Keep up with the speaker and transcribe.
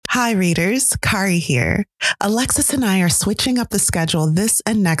Hi, readers. Kari here. Alexis and I are switching up the schedule this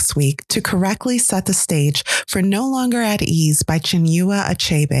and next week to correctly set the stage for No Longer at Ease by Chinua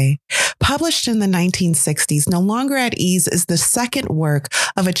Achebe. Published in the 1960s, No Longer at Ease is the second work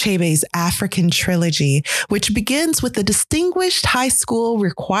of Achebe's African trilogy, which begins with the distinguished high school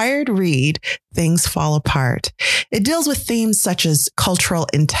required read, Things Fall Apart. It deals with themes such as cultural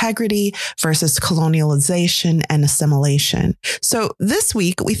integrity versus colonialization and assimilation. So this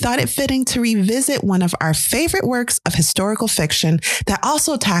week, we thought it fitting to revisit one of our favorite works of historical fiction that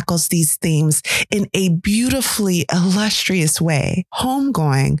also tackles these themes in a beautifully illustrious way,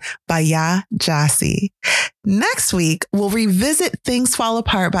 Homegoing by Yaa Gyasi. Next week, we'll revisit Things Fall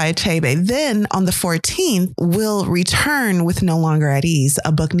Apart by Achebe. Then on the 14th, we'll return with No Longer at Ease,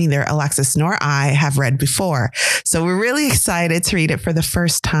 a book neither Alexis nor I have read before. So we're really excited to read it for the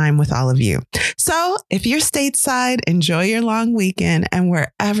first time with all of you. So if you're stateside, enjoy your long weekend, and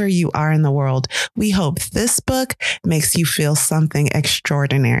wherever you are in the world, we hope this book makes you feel something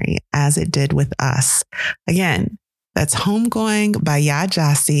extraordinary as it did with us. Again, that's Homegoing by Yaa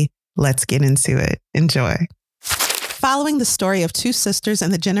Gyasi. Let's get into it. Enjoy. Following the story of two sisters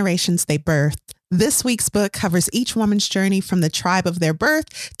and the generations they birthed, this week's book covers each woman's journey from the tribe of their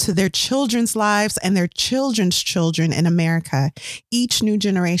birth to their children's lives and their children's children in America. Each new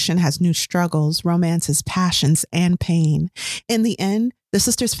generation has new struggles, romances, passions, and pain. In the end, the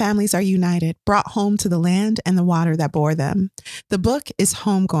sisters' families are united, brought home to the land and the water that bore them. The book is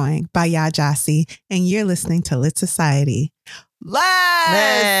Homegoing by Yaa Gyasi, and you're listening to Lit Society.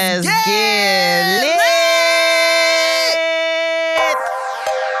 Let's get lit!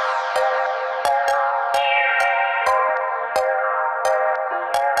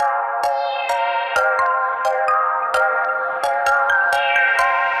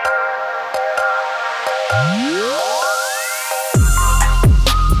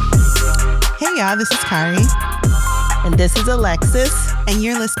 Hey y'all, this is Kari. And this is Alexis. And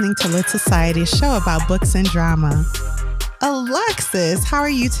you're listening to Lit Society, a show about books and drama. Alexis, how are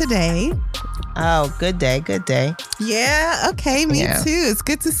you today? Oh, good day, good day. Yeah, okay, me too. It's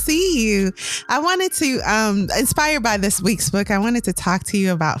good to see you. I wanted to, inspired by this week's book, I wanted to talk to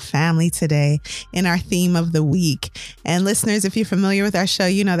you about family today in our theme of the week. And listeners, if you're familiar with our show,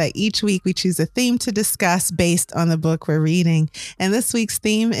 you know that each week we choose a theme to discuss based on the book we're reading. And this week's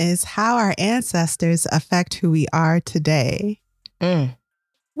theme is how our ancestors affect who we are today.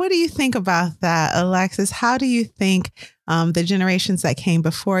 What do you think about that, Alexis? How do you think the generations that came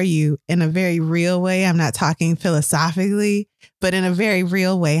before you, in a very real way, I'm not talking philosophically, but in a very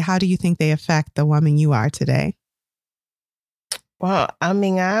real way, how do you think they affect the woman you are today? Well, I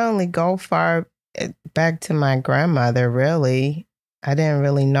mean, I only go far back to my grandmother, really. I didn't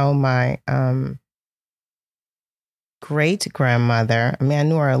really know my great-grandmother. I mean, I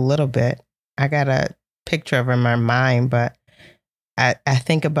knew her a little bit. I got a picture of her in my mind, but I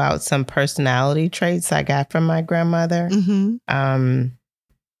think about some personality traits I got from my grandmother. Mm-hmm.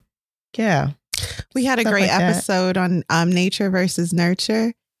 Yeah. We had a great episode on nature versus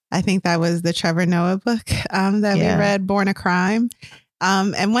nurture. I think that was the Trevor Noah book that we read, Born a Crime.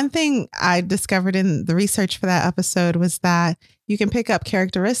 And one thing I discovered in the research for that episode was that you can pick up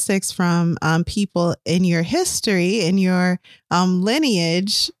characteristics from people in your history, in your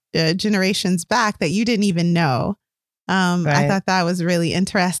lineage, generations back that you didn't even know. Right. I thought that was really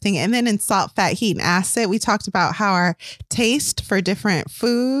interesting. And then in Salt, Fat, Heat, and Acid, we talked about how our taste for different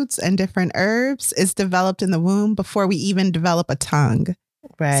foods and different herbs is developed in the womb before we even develop a tongue.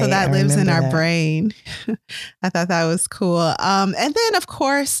 Right. So that lives in our brain. I thought that was cool. And then, of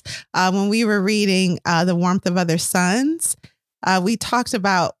course, when we were reading The Warmth of Other Suns, we talked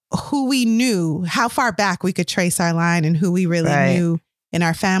about who we knew, how far back we could trace our line and who we really knew in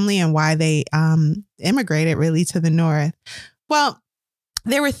our family and why they immigrated really to the North. Well,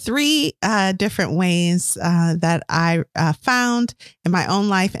 there were three different ways that I found in my own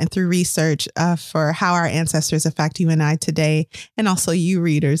life and through research for how our ancestors affect you and I today, and also you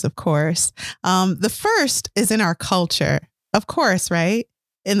readers, of course. The first is in our culture, of course, right?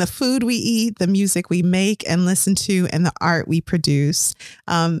 In the food we eat, the music we make and listen to, and the art we produce.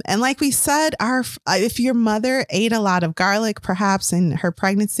 And like we said, if your mother ate a lot of garlic, perhaps in her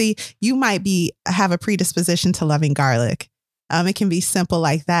pregnancy, you might have a predisposition to loving garlic. It can be simple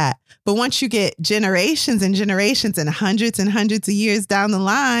like that. But once you get generations and generations and hundreds of years down the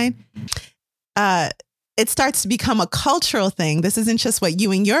line, it starts to become a cultural thing. This isn't just what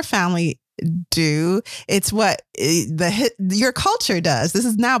you and your family do. It's what your culture does. This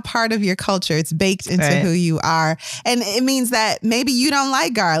is now part of your culture. It's baked into who you are. And it means that maybe you don't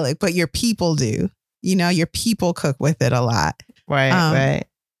like garlic, but your people do. You know, your people cook with it a lot. Right.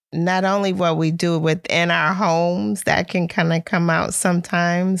 not only what we do within our homes that can kind of come out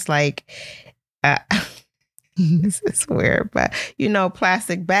sometimes, like, this is weird, but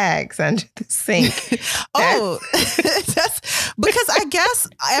plastic bags under the sink. That's because I guess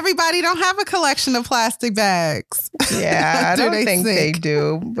everybody don't have a collection of plastic bags. Yeah, I don't think they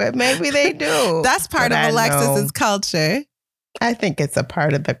do, but maybe they do. That's part of Alexis's culture. I think it's a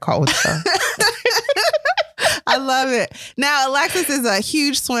part of the culture. I love it. Now, Alexis is a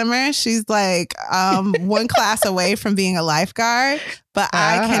huge swimmer. She's like one class away from being a lifeguard, but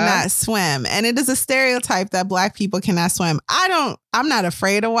I cannot swim. And it is a stereotype that Black people cannot swim. I'm not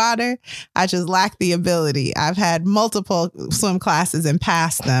afraid of water. I just lack the ability. I've had multiple swim classes and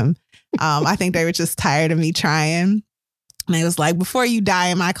passed them. I think they were just tired of me trying. And it was like, before you die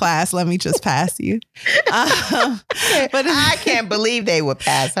in my class, let me just pass you. But I can't believe they would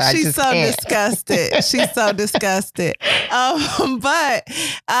pass her. She's so disgusted. She's so disgusted. But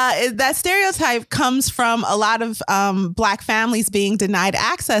that stereotype comes from a lot of Black families being denied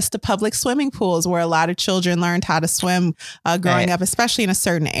access to public swimming pools where a lot of children learned how to swim growing up, especially in a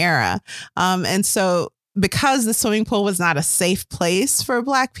certain era. And so because the swimming pool was not a safe place for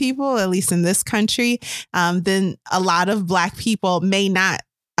Black people, at least in this country, then a lot of Black people may not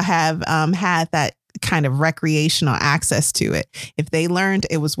have had that kind of recreational access to it. If they learned,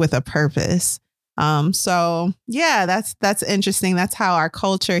 it was with a purpose. So yeah, that's interesting. That's how our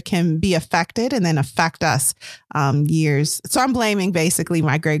culture can be affected and then affect us years. So I'm blaming basically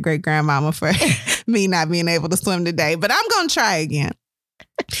my great grandmama for me not being able to swim today, but I'm going to try again.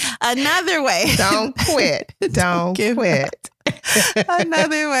 Another way. Don't quit. Don't quit.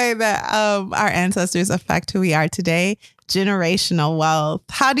 Another way that our ancestors affect who we are today, generational wealth.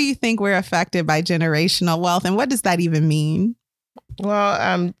 How do you think we're affected by generational wealth? And what does that even mean?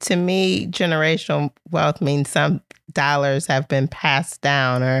 Well, to me, generational wealth means some dollars have been passed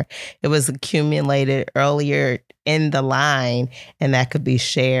down or it was accumulated earlier in the line and that could be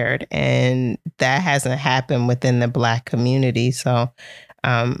shared. And that hasn't happened within the Black community. So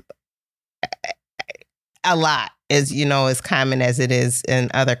a lot is, as common as it is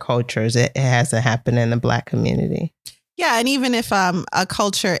in other cultures. It hasn't happened in the Black community. Yeah. And even if a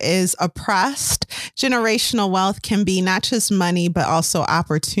culture is oppressed, generational wealth can be not just money, but also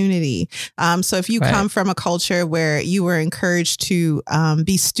opportunity. So if you come from a culture where you were encouraged to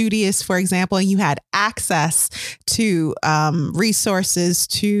be studious, for example, and you had access to resources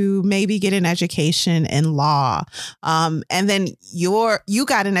to maybe get an education in law, and then you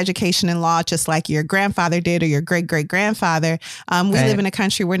got an education in law just like your grandfather did or your great-great-grandfather, we live in a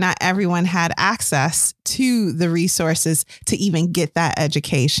country where not everyone had access to the resources to even get that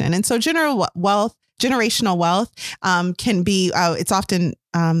education. And so generational wealth can be, it's often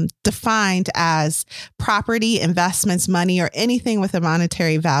defined as property, investments, money, or anything with a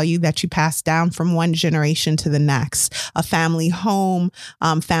monetary value that you pass down from one generation to the next. A family home,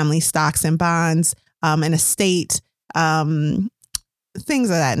 family stocks and bonds, an estate, things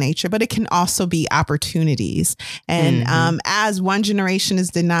of that nature, but it can also be opportunities. And as one generation is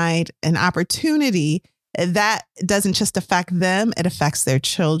denied an opportunity, that doesn't just affect them, it affects their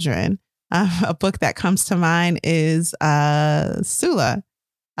children. A book that comes to mind is Sula,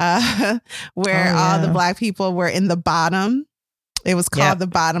 where all the Black people were in the bottom. It was called the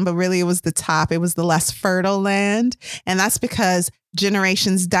bottom, but really it was the top. It was the less fertile land. And that's because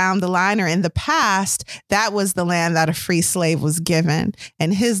generations down the line or in the past, that was the land that a free slave was given.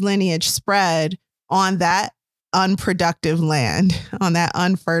 And his lineage spread on that unproductive land, on that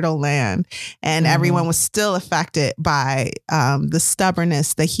unfertile land. And everyone was still affected by the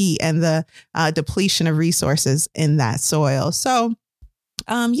stubbornness, the heat, and the depletion of resources in that soil. So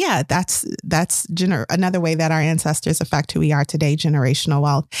that's another way that our ancestors affect who we are today, generational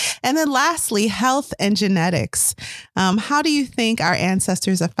wealth. And then lastly, health and genetics. How do you think our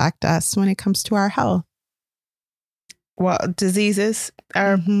ancestors affect us when it comes to our health? Well, diseases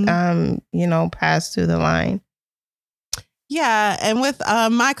are, passed through the line. Yeah. And with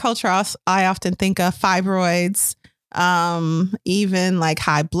my culture, I often think of fibroids, even like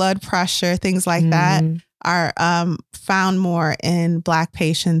high blood pressure, things like that are found more in Black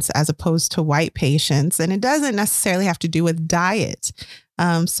patients as opposed to white patients. And it doesn't necessarily have to do with diet.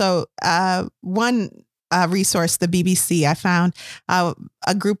 So one resource, the BBC, I found a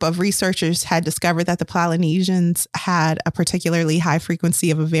group of researchers had discovered that the Polynesians had a particularly high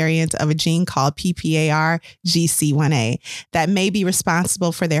frequency of a variant of a gene called PPAR-GC1A that may be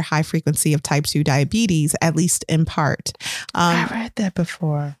responsible for their high frequency of type 2 diabetes, at least in part. I read that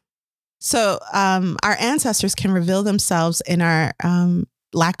before. So our ancestors can reveal themselves in our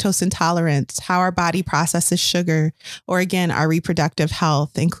lactose intolerance, how our body processes sugar, or again, our reproductive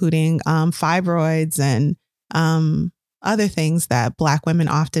health, including fibroids and other things that Black women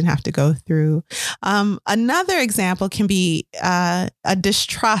often have to go through. Another example can be a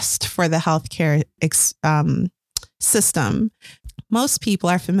distrust for the healthcare system. Most people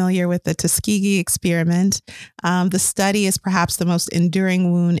are familiar with the Tuskegee experiment. The study is perhaps the most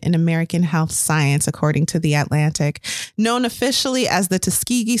enduring wound in American health science, according to The Atlantic. Known officially as the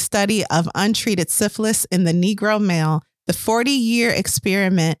Tuskegee study of untreated syphilis in the Negro male, the 40-year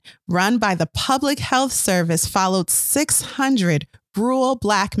experiment run by the Public Health Service followed 600 rural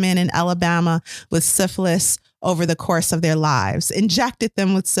Black men in Alabama with syphilis over the course of their lives, injected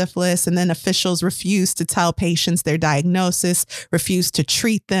them with syphilis, and then officials refused to tell patients their diagnosis, refused to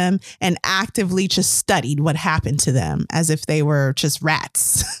treat them, and actively just studied what happened to them as if they were just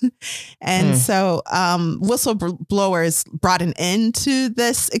rats. And so whistleblowers brought an end to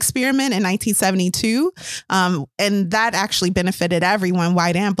this experiment in 1972. And that actually benefited everyone,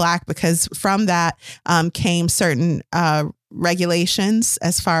 white and Black, because from that came certain regulations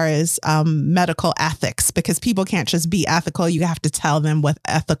as far as medical ethics, because people can't just be ethical. You have to tell them what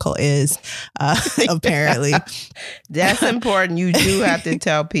ethical is, apparently. That's important. You do have to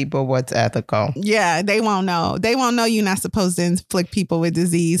tell people what's ethical. Yeah, they won't know. They won't know you're not supposed to inflict people with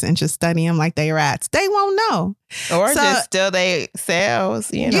disease and just study them like they rats. They won't know. Or just steal their cells,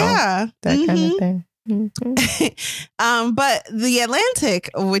 that kind of thing. But The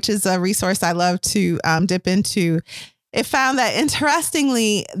Atlantic, which is a resource I love to dip into, it found that,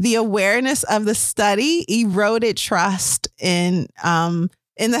 interestingly, the awareness of the study eroded trust in the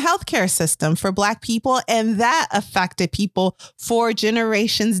healthcare system for Black people, and that affected people for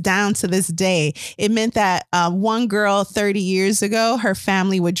generations down to this day. It meant that one girl 30 years ago, her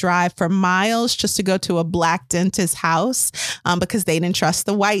family would drive for miles just to go to a Black dentist's house because they didn't trust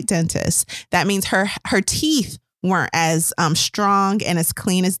the white dentist. That means her teeth weren't as strong and as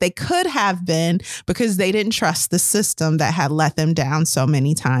clean as they could have been because they didn't trust the system that had let them down so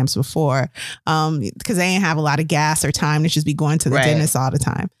many times before, because they didn't have a lot of gas or time to just be going to the dentist all the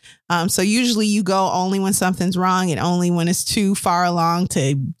time. So usually you go only when something's wrong and only when it's too far along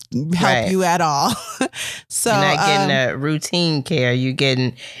to help you at all. So you're not getting a routine care, you're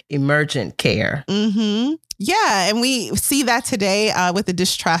getting emergent care. Yeah, and we see that today with the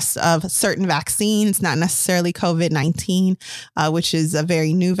distrust of certain vaccines, not necessarily COVID-19, which is a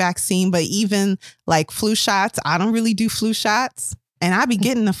very new vaccine, but even like flu shots. I don't really do flu shots, and I be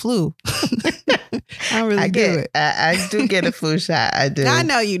getting the flu. I don't really do it. I do get a flu shot. I do. I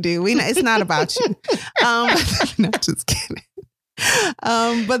know you do. It's not about you. No, just kidding.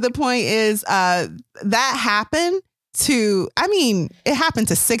 But the point is that happened. It happened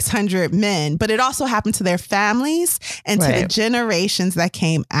to 600 men, but it also happened to their families and to the generations that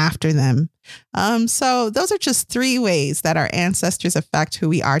came after them. So those are just 3 ways that our ancestors affect who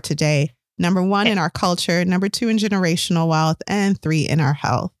we are today. Number 1, in our culture. Number 2, in generational wealth. And 3, in our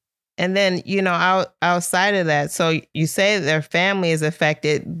health. And then, outside of that, so you say their family is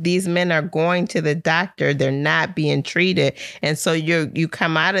affected. These men are going to the doctor. They're not being treated. And so you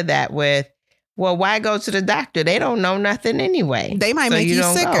come out of that with, well, why go to the doctor? They don't know nothing anyway. They might make you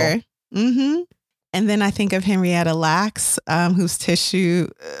sicker. And then I think of Henrietta Lacks, whose tissue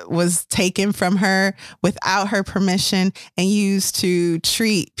was taken from her without her permission and used to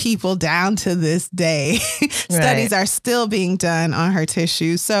treat people down to this day. Studies are still being done on her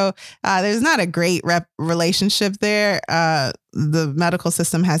tissue. So there's not a great relationship there. The medical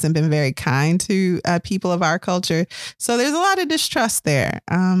system hasn't been very kind to people of our culture. So there's a lot of distrust there.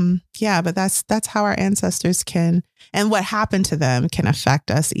 But that's how our ancestors can, and what happened to them can affect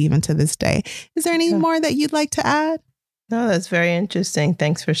us even to this day. Is there any more that you'd like to add? No, that's very interesting.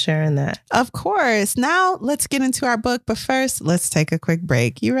 Thanks for sharing that. Of course. Now let's get into our book. But first, let's take a quick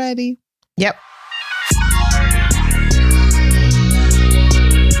break. You ready? Yep.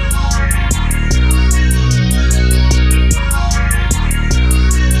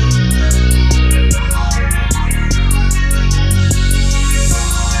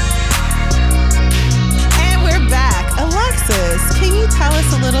 Can you tell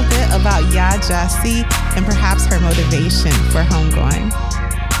us a little bit about Yaa Gyasi and perhaps her motivation for homegoing?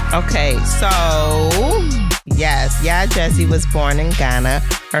 Okay, so yes, Yaa Gyasi was born in Ghana.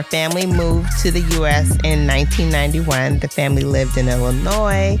 Her family moved to the U.S. in 1991. The family lived in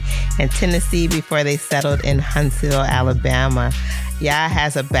Illinois and Tennessee before they settled in Huntsville, Alabama. Yaa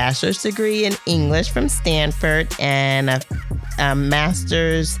has a bachelor's degree in English from Stanford and a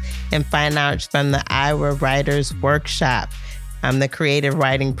master's in fine arts from the Iowa Writers Workshop. the creative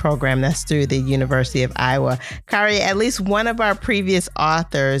writing program that's through the University of Iowa. Kari, at least one of our previous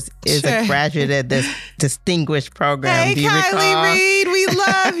authors is a graduate of this distinguished program. Hey, do you Kylie Reed, we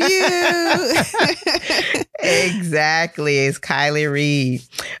love you. Exactly. It's Kylie Reed.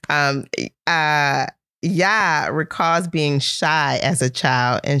 Yaa recalls being shy as a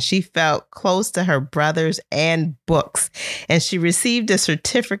child, and she felt close to her brothers and books. And she received a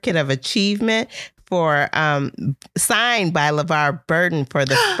certificate of achievement for signed by LeVar Burton for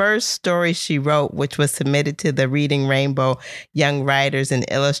the first story she wrote, which was submitted to the Reading Rainbow Young Writers and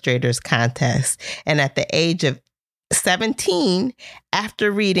Illustrators contest. And at the age of 17,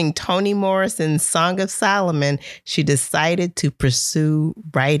 after reading Toni Morrison's Song of Solomon, she decided to pursue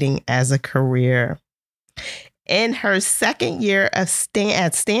writing as a career. In her second year at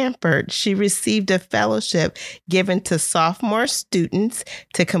Stanford, she received a fellowship given to sophomore students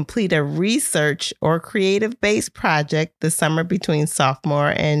to complete a research or creative-based project the summer between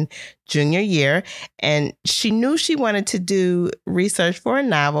sophomore and junior year. And she knew she wanted to do research for a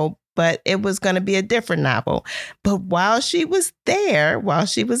novel, but it was going to be a different novel. But while she was there, while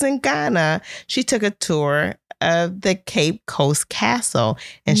she was in Ghana, she took a tour of the Cape Coast Castle,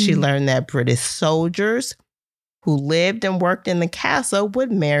 and she learned that British soldiers who lived and worked in the castle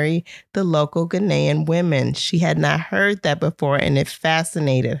would marry the local Ghanaian women. She had not heard that before, and it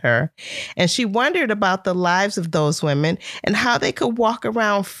fascinated her. And she wondered about the lives of those women and how they could walk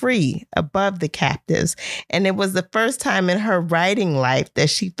around free above the captives. And it was the first time in her writing life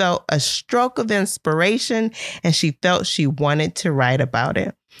that she felt a stroke of inspiration, and she felt she wanted to write about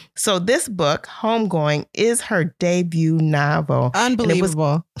it. So this book, Homegoing, is her debut novel.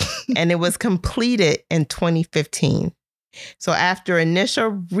 Unbelievable. And it was completed in 2015. So after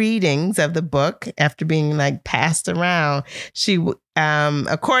initial readings of the book, after being passed around, she,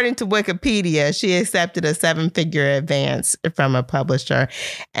 according to Wikipedia, she accepted a 7-figure advance from a publisher.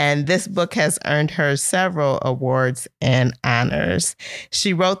 And this book has earned her several awards and honors.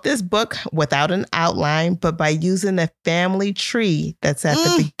 She wrote this book without an outline, but by using the family tree that's at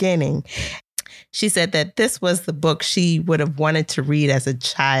the beginning. She said that this was the book she would have wanted to read as a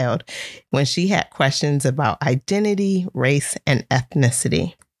child when she had questions about identity, race, and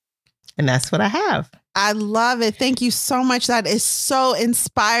ethnicity. And that's what I have. I love it. Thank you so much. That is so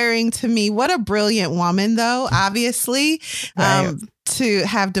inspiring to me. What a brilliant woman, though, obviously, Right. To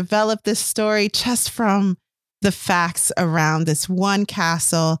have developed this story just from the facts around this one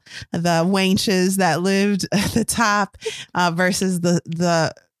castle, the wenches that lived at the top versus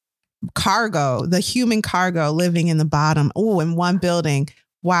the cargo, the human cargo living in the bottom. Oh, in one building.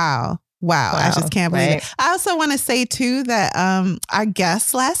 Wow. I just can't believe it. I also want to say, too, that our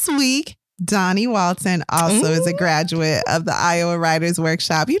guest last week, Donnie Walton, also is a graduate of the Iowa Writers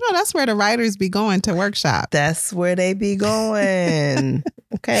Workshop. You know, that's where the writers be going to workshop. That's where they be going.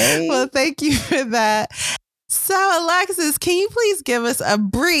 Okay. Well, thank you for that. So, Alexis, can you please give us a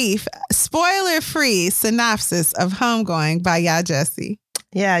brief, spoiler-free synopsis of Homegoing by Yaa Gyasi?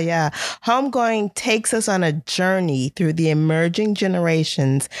 Yeah. Homegoing takes us on a journey through the emerging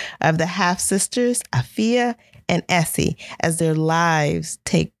generations of the half-sisters, Afia and Essie, as their lives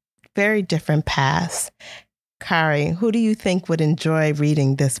take very different paths. Kari, who do you think would enjoy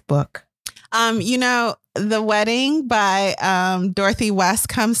reading this book? The Wedding by Dorothy West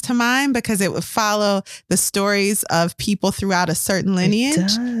comes to mind because it would follow the stories of people throughout a certain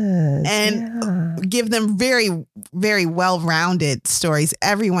lineage and give them very, very well-rounded stories.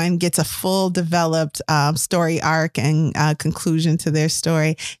 Everyone gets a full developed story arc and conclusion to their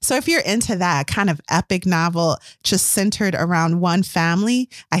story. So if you're into that kind of epic novel just centered around one family,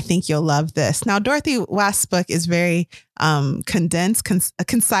 I think you'll love this. Now, Dorothy West's book is very condensed,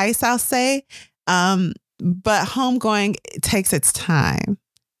 concise, I'll say. But Homegoing takes its time.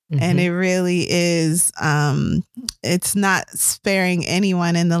 And it really is, it's not sparing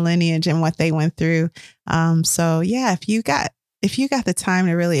anyone in the lineage and what they went through. So yeah, if you got the time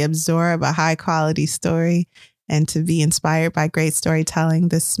to really absorb a high quality story and to be inspired by great storytelling,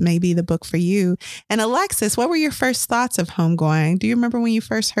 this may be the book for you. And Alexis, what were your first thoughts of Homegoing? Do you remember when you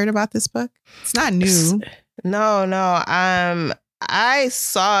first heard about this book? It's not new. No. I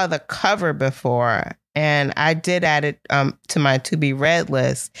saw the cover before. And I did add it to my to be read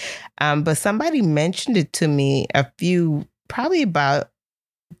list. But somebody mentioned it to me probably about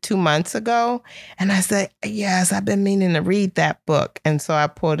 2 months ago. And I said, yes, I've been meaning to read that book. And so I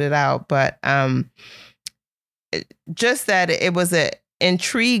pulled it out. But just that it was an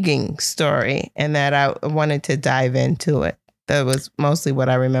intriguing story and that I wanted to dive into it. That was mostly what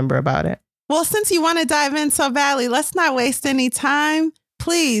I remember about it. Well, since you want to dive in so badly, let's not waste any time.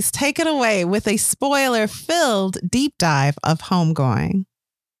 please take it away with a spoiler-filled deep dive of Homegoing.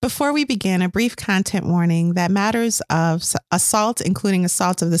 Before we begin, a brief content warning that matters of assault, including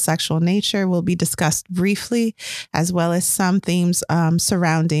assault of the sexual nature, will be discussed briefly, as well as some themes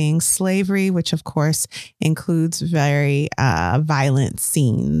surrounding slavery, which of course includes very violent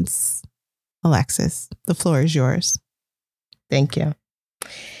scenes. Alexis, the floor is yours. Thank you.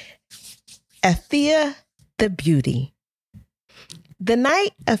 Afia the Beauty. The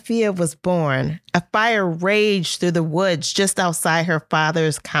night Afia was born, a fire raged through the woods just outside her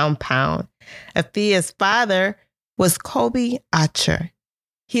father's compound. Afia's father was Chinua Achebe.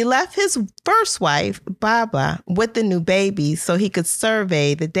 He left his first wife, Baba, with the new baby so he could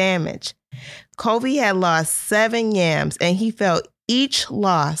survey the damage. Chinua had lost 7 yams, and he felt each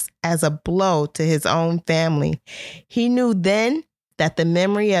loss as a blow to his own family. He knew then that the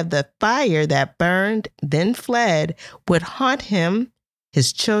memory of the fire that burned, then fled, would haunt him,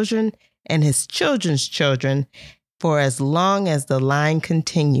 his children, and his children's children for as long as the line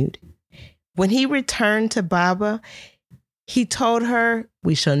continued. When he returned to Baba, he told her,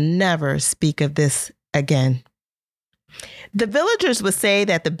 "We shall never speak of this again." The villagers would say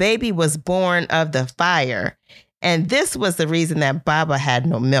that the baby was born of the fire, and this was the reason that Baba had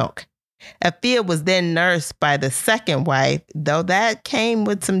no milk. Afia was then nursed by the second wife, though that came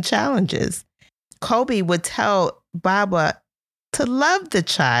with some challenges. Chinua would tell Baba to love the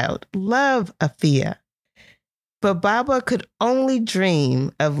child, love Afia. But Baba could only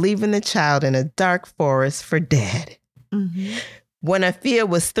dream of leaving the child in a dark forest for dead. Mm-hmm. When Afia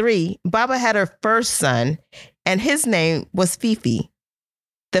was 3, Baba had her first son, and his name was Fifi.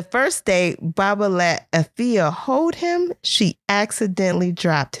 The first day Baba let Afia hold him, she accidentally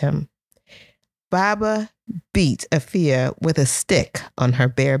dropped him. Baba beat Afia with a stick on her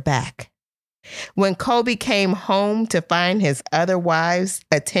bare back. When Chinua came home to find his other wives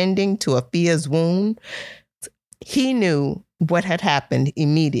attending to Afia's wound, he knew what had happened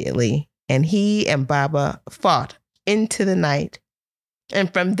immediately, and he and Baba fought into the night.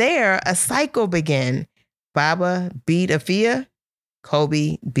 And from there, a cycle began. Baba beat Afia,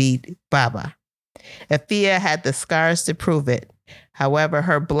 Chinua beat Baba. Afia had the scars to prove it. However,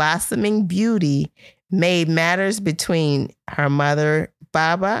 her blossoming beauty made matters between her mother,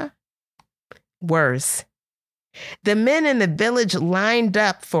 Baba, worse. The men in the village lined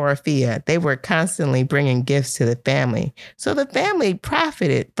up for Afia. They were constantly bringing gifts to the family, so the family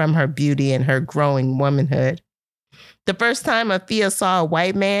profited from her beauty and her growing womanhood. The first time Afia saw a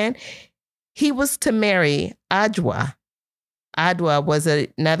white man, he was to marry Adwa. Adwa was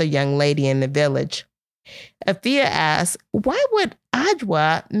another young lady in the village. Afia asked, "Why would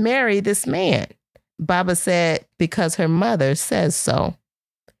Adwa marry this man?" Baba said, "Because her mother says so."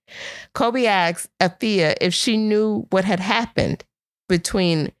 Chinua asked Afia if she knew what had happened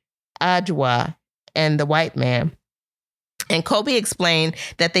between Adwa and the white man. And Chinua explained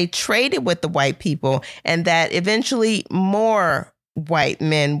that they traded with the white people and that eventually more white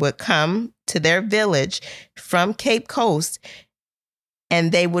men would come to their village from Cape Coast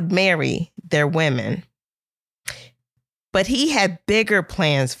and they would marry their women. But he had bigger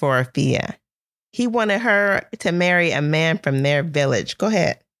plans for Afia. He wanted her to marry a man from their village. Go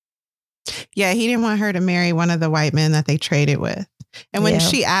ahead. Yeah, he didn't want her to marry one of the white men that they traded with. And when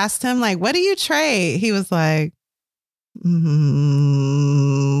she asked him, like, what do you trade? He was like,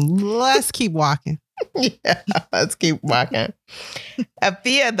 let's keep walking. Yeah, let's keep walking.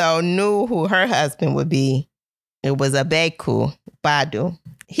 Afia, though, knew who her husband would be. It was Abeku Badu.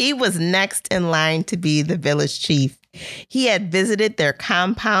 He was next in line to be the village chief. He had visited their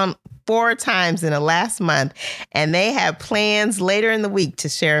compound 4 times in the last month, and they had plans later in the week to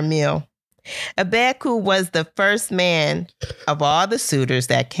share a meal. Abeku was the first man of all the suitors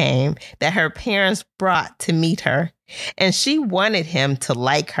that came that her parents brought to meet her, and she wanted him to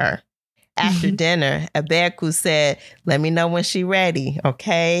like her. After dinner, Abeku said, "Let me know when she's ready,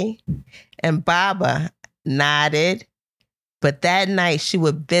 okay?" And Baba nodded. But that night, she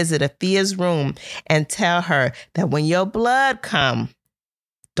would visit Afia's room and tell her that when your blood come,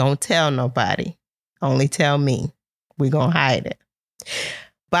 don't tell nobody. Only tell me. We're going to hide it.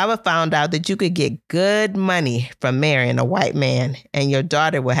 Baba found out that you could get good money from marrying a white man, and your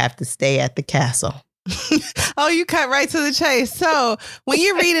daughter would have to stay at the castle. Oh, you cut right to the chase. So when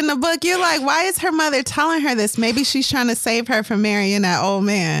you're reading the book, you're like, why is her mother telling her this? Maybe she's trying to save her from marrying that old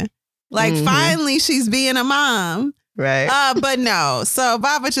man. Like, finally, she's being a mom. Right. But no. So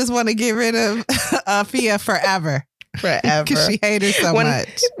Baba just want to get rid of Afia forever. forever. Because she hated her so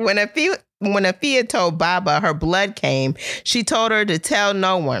much. When Afia told Baba her blood came, she told her to tell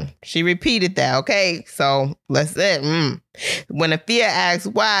no one. She repeated that, okay? So let's say, When Afia asked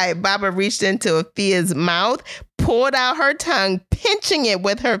why, Baba reached into Afia's mouth, pulled out her tongue, pinching it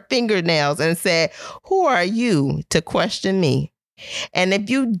with her fingernails, and said, "Who are you to question me? And if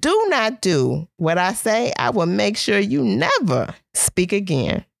you do not do what I say, I will make sure you never speak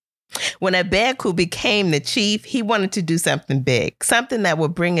again." When Abeku became the chief, he wanted to do something big, something that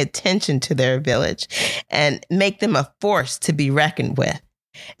would bring attention to their village and make them a force to be reckoned with.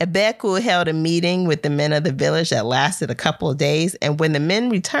 Abeku held a meeting with the men of the village that lasted a couple of days. And when the men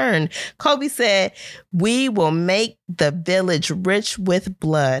returned, Kobe said, "We will make the village rich with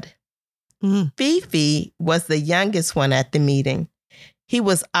blood." Fifi was the youngest one at the meeting. He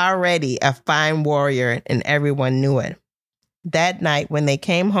was already a fine warrior and everyone knew it. That night, when they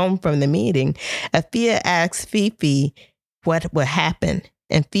came home from the meeting, Afia asked Fifi what would happen.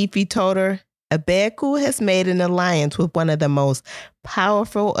 And Fifi told her, "Abeku has made an alliance with one of the most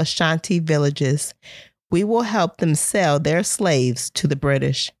powerful Ashanti villages. We will help them sell their slaves to the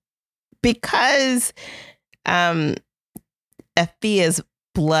British." Because Afia's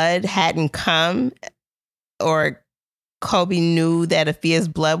blood hadn't come, or Kobe knew that Afia's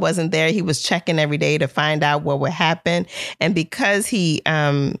blood wasn't there, he was checking every day to find out what would happen. And because it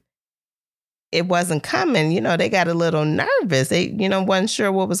wasn't coming, they got a little nervous. They, wasn't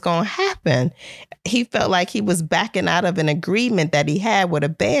sure what was going to happen. He felt like he was backing out of an agreement that he had with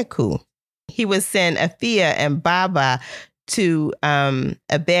Abeku. He would send Afia and Baba to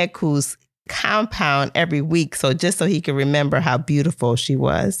Abeku's compound every week, so he could remember how beautiful she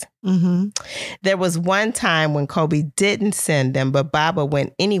was. There was one time when Kobe didn't send them, but Baba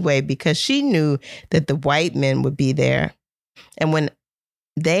went anyway because she knew that the white men would be there. And when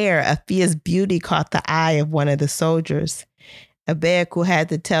there, Afia's beauty caught the eye of one of the soldiers. Abeku had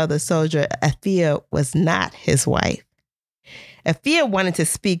to tell the soldier Afia was not his wife. Afia wanted to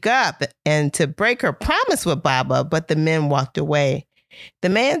speak up and to break her promise with Baba, but the men walked away. The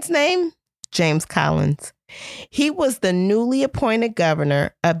man's name? James Collins. He was the newly appointed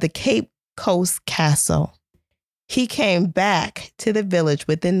governor of the Cape Coast Castle. He came back to the village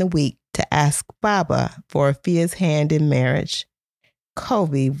within the week to ask Baba for Afia's hand in marriage.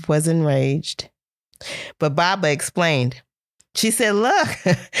 Kobe was enraged. But Baba explained. She said, "Look,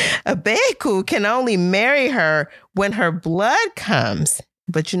 Abeku can only marry her when her blood comes.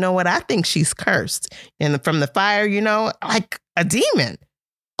 But you know what? I think she's cursed. And from the fire, like a demon.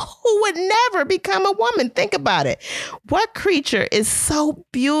 Who would never become a woman? Think about it. What creature is so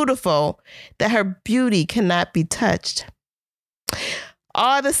beautiful that her beauty cannot be touched?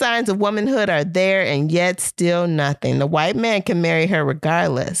 All the signs of womanhood are there, and yet still nothing. The white man can marry her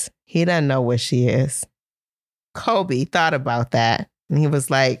regardless. He doesn't know what she is." Kobe thought about that, and he was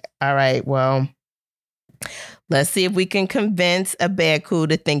like, "All right, well, let's see if we can convince Abeku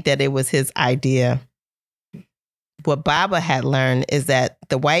to think that it was his idea." What Baba had learned is that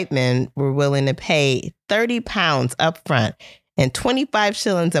the white men were willing to pay 30 pounds up front and 25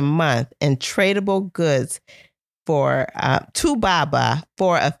 shillings a month in tradable goods to Baba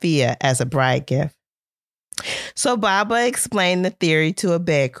for Afia as a bride gift. So Baba explained the theory to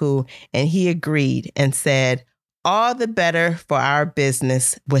Abeku, and he agreed and said, "All the better for our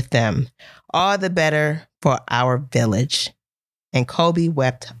business with them. All the better for our village." And Kobe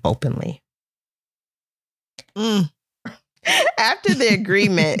wept openly. After the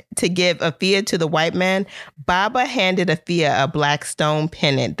agreement to give Afia to the white man, Baba handed Afia a black stone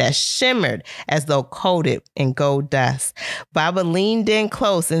pendant that shimmered as though coated in gold dust. Baba leaned in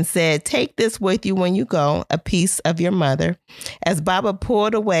close and said, "Take this with you when you go, a piece of your mother." As Baba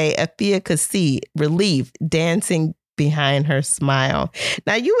pulled away, Afia could see relief dancing behind her smile.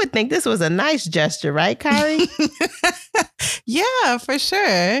 Now, you would think this was a nice gesture, right, Kari? Yeah, for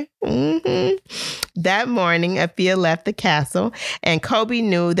sure. That morning, Afia left the castle, and Kobe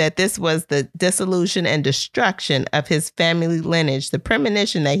knew that this was the dissolution and destruction of his family lineage. The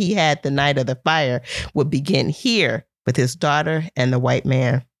premonition that he had the night of the fire would begin here with his daughter and the white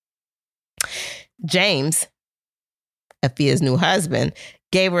man. James, Afia's new husband,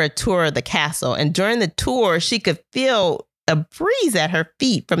 gave her a tour of the castle, and during the tour, she could feel a breeze at her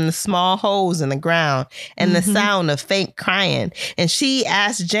feet from the small holes in the ground and the sound of faint crying. And she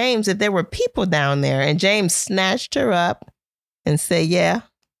asked James if there were people down there, and James snatched her up and said, "Yeah."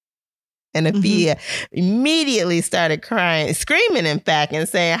 And Afia immediately started crying, screaming, in fact, and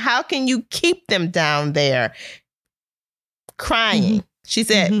saying, "How can you keep them down there?" Crying. She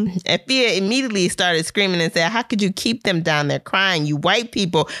said, Afia immediately started screaming and said, how could you keep them down there crying? You white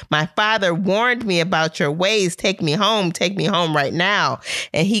people, my father warned me about your ways. Take me home right now.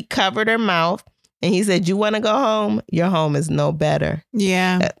 And he covered her mouth and he said, you want to go home? Your home is no better.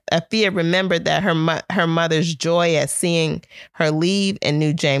 Yeah. Afia remembered that her mother's joy at seeing her leave and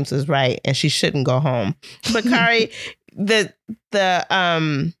knew James was right and she shouldn't go home. But Kari,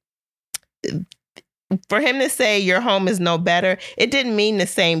 for him to say your home is no better, it didn't mean the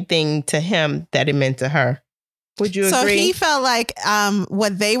same thing to him that it meant to her. Would you agree? So he felt like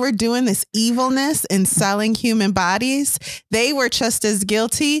what they were doing, this evilness in selling human bodies, they were just as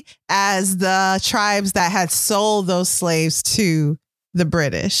guilty as the tribes that had sold those slaves to the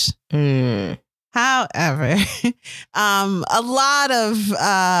British. However, a lot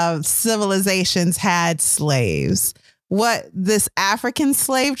of civilizations had slaves. What this African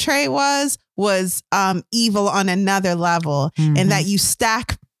slave trade was evil on another level, and that you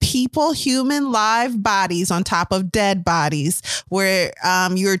stack people, human live bodies on top of dead bodies, where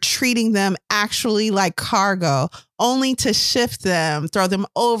you're treating them actually like cargo, only to shift them, throw them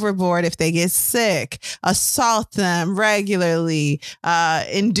overboard if they get sick, assault them regularly,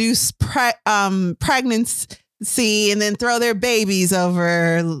 induce pregnancy, and then throw their babies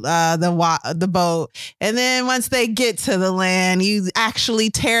over the boat. And then once they get to the land, you actually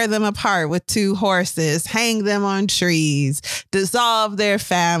tear them apart with 2 horses, hang them on trees, dissolve their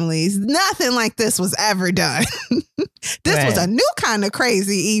families. Nothing like this was ever done. This was a new kind of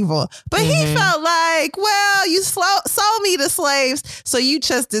crazy evil. But he felt like, well, you sold me to slaves, so you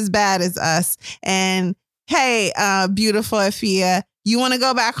just as bad as us. And hey, beautiful Afia, you want to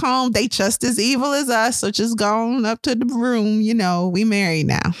go back home? They just as evil as us. So just go on up to the room. We married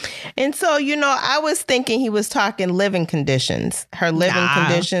now. And so, I was thinking he was talking living conditions. Her living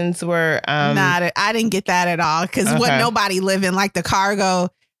conditions were... I didn't get that at all. Because wasn't nobody living like the cargo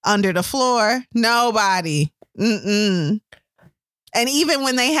under the floor. Nobody. And even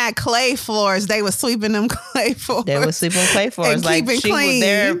when they had clay floors, they were sweeping them clay floors. They were sweeping clay floors. And like keeping she clean.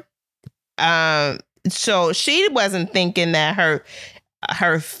 was there. So she wasn't thinking that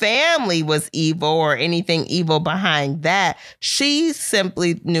her family was evil or anything evil behind that. She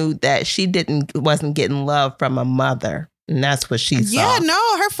simply knew that she wasn't getting love from a mother. And that's what she saw. Yeah,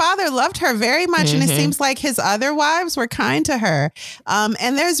 no, her father loved her very much. And it seems like his other wives were kind to her.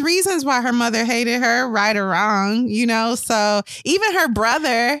 And there's reasons why her mother hated her, right or wrong, So even her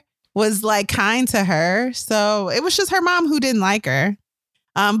brother was like kind to her. So it was just her mom who didn't like her.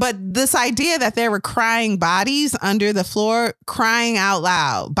 But this idea that there were crying bodies under the floor, crying out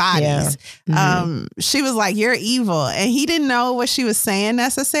loud bodies. Yeah. She was like, you're evil. And he didn't know what she was saying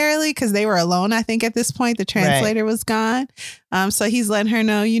necessarily because they were alone. I think at this point, the translator was gone. So he's letting her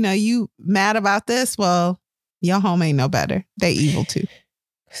know, you mad about this? Well, your home ain't no better. They evil too.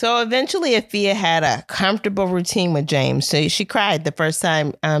 So eventually Afia had a comfortable routine with James. So she cried the first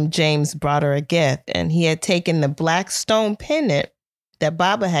time James brought her a gift, and he had taken the black stone pendant that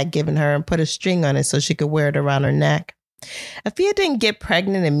Baba had given her and put a string on it so she could wear it around her neck. Afia didn't get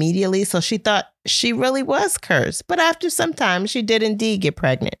pregnant immediately, so she thought she really was cursed. But after some time, she did indeed get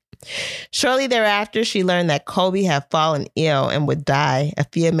pregnant. Shortly thereafter, she learned that Kobe had fallen ill and would die.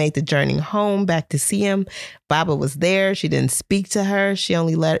 Afia made the journey home back to see him. Baba was there. She didn't speak to her. She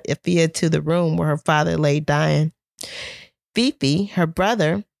only led Afia to the room where her father lay dying. Fifi, her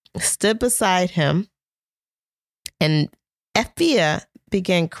brother, stood beside him, and Afia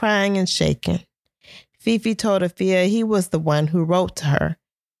began crying and shaking. Fifi told Afia he was the one who wrote to her.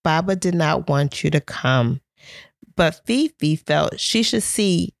 Baba did not want you to come. But Fifi felt she should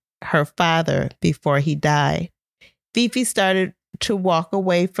see her father before he died. Fifi started to walk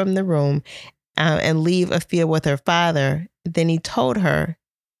away from the room and leave Afia with her father. Then he told her,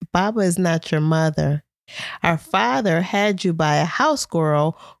 Baba is not your mother. Our father had you by a house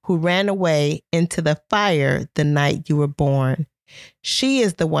girl who ran away into the fire the night you were born. She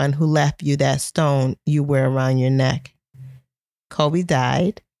is the one who left you that stone you wear around your neck. Kobe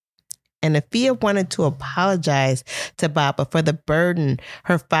died, and Afia wanted to apologize to Baba for the burden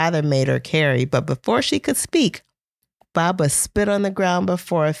her father made her carry. But before she could speak, Baba spit on the ground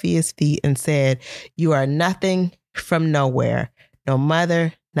before Afia's feet and said, you are nothing from nowhere. No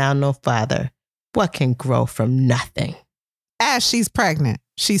mother, now no father. What can grow from nothing? As she's pregnant,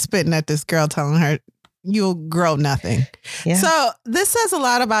 she's spitting at this girl, telling her, you'll grow nothing. Yeah. So this says a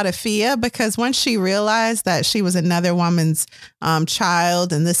lot about Afia, because once she realized that she was another woman's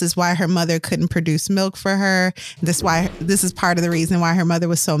child, and this is why her mother couldn't produce milk for her, this is part of the reason why her mother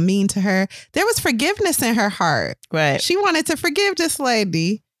was so mean to her, there was forgiveness in her heart. Right. She wanted to forgive this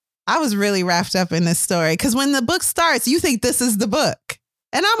lady. I was really wrapped up in this story because when the book starts, you think this is the book.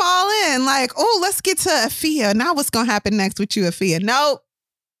 And I'm all in, like, oh, let's get to Afia. Now what's going to happen next with you, Afia? Nope.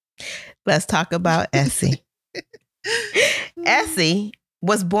 Let's talk about Essie. Essie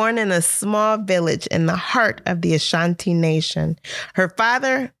was born in a small village in the heart of the Ashanti nation. Her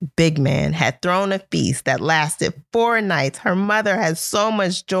father, Big Man, had thrown a feast that lasted 4 nights. Her mother had so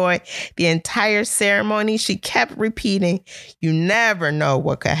much joy the entire ceremony. She kept repeating, "You never know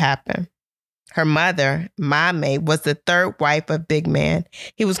what could happen." Her mother, Mame, was the 3rd wife of Big Man.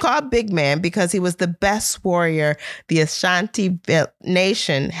 He was called Big Man because he was the best warrior the Ashanti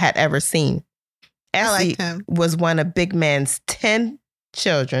nation had ever seen. Essie was one of Big Man's 10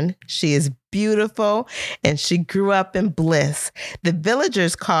 children. She is beautiful and she grew up in bliss. The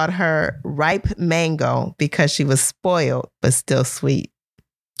villagers called her Ripe Mango because she was spoiled but still sweet.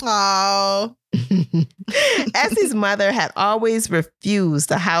 Oh. Essie's mother had always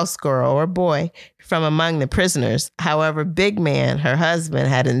refused a house girl or boy from among the prisoners. However, Big Man, her husband,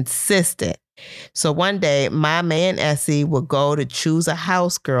 had insisted. So one day, Mame and Essie would go to choose a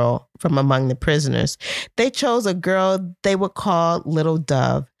house girl from among the prisoners. They chose a girl they would call Little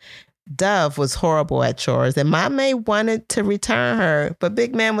Dove. Dove was horrible at chores, and Mame wanted to return her, but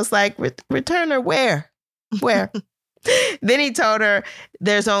Big Man was like, return her where? Where? Then he told her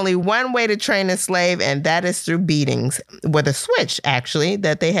there's only one way to train a slave, and that is through beatings, with a switch, actually,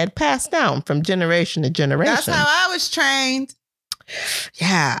 that they had passed down from generation to generation. That's how I was trained.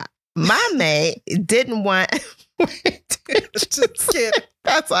 Yeah. Mame didn't want... Just kidding.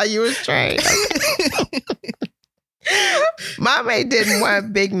 That's how you was trained. Mame didn't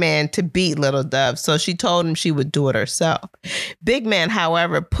want Big Man to beat Little Dove, so she told him she would do it herself. Big Man,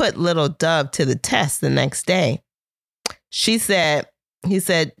 however, put Little Dove to the test the next day. He said,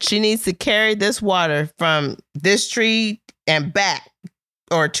 she needs to carry this water from this tree and back,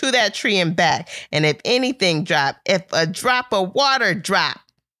 or to that tree and back. And if anything drop, if a drop of water drop,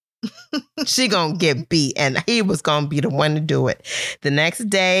 she gonna get beat, and he was gonna be the one to do it. The next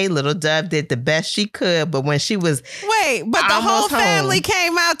day, Little Dove did the best she could, but when she was but the whole family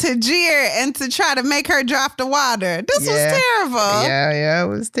came out to jeer and to try to make her drop the water. This was terrible. Yeah, it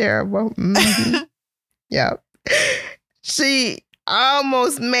was terrible. Mm-hmm. Yeah. She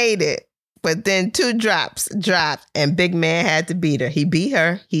almost made it, but then 2 drops dropped, and Big Man had to beat her. He beat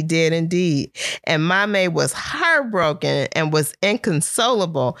her. He did indeed. And Mame was heartbroken and was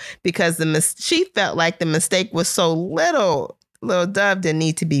inconsolable because she felt like the mistake was so little. Little Dove didn't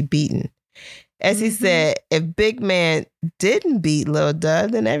need to be beaten. As he said, if Big Man didn't beat Little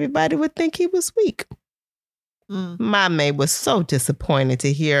Dove, then everybody would think he was weak. Mame was so disappointed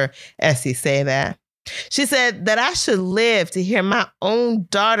to hear Essie say that. She said that I should live to hear my own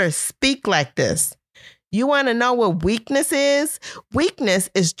daughter speak like this. You want to know what weakness is? Weakness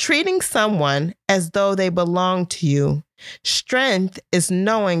is treating someone as though they belong to you. Strength is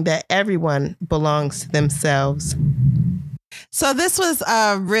knowing that everyone belongs to themselves. So this was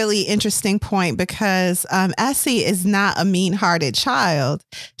a really interesting point because Essie is not a mean-hearted child.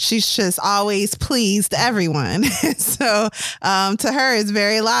 She's just always pleased everyone. So to her, it's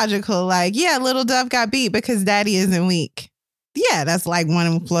very logical. Like, yeah, Little Dove got beat because daddy isn't weak. Yeah, that's like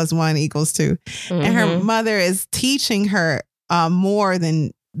 1 + 1 = 2. And her mother is teaching her more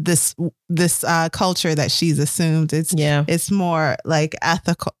than this culture that she's assumed. It's more like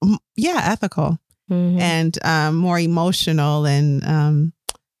ethical. Yeah, ethical. And more emotional and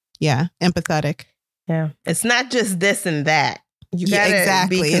empathetic. Yeah, it's not just this and that. You gotta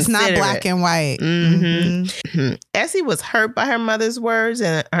exactly. It's not black and white. Essie was hurt by her mother's words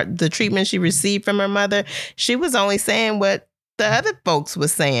and the treatment she received from her mother. She was only saying what the other folks were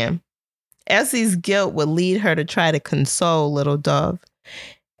saying. Essie's guilt would lead her to try to console Little Dove.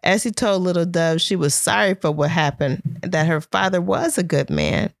 Essie told Little Dove she was sorry for what happened, that her father was a good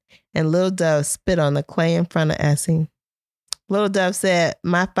man. And Little Dove spit on the clay in front of Essie. Little Dove said,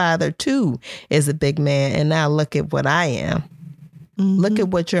 my father, too, is a big man. And now look at what I am. Look at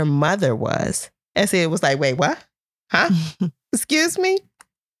what your mother was. Essie was like, wait, what? Huh? Excuse me?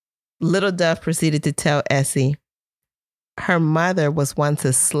 Little Dove proceeded to tell Essie her mother was once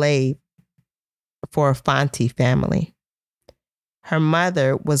a slave for a Fanti family. Her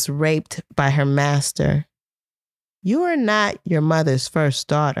mother was raped by her master. You are not your mother's first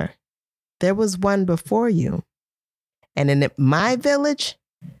daughter. There was one before you. And in my village,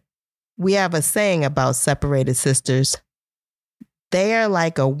 we have a saying about separated sisters. They are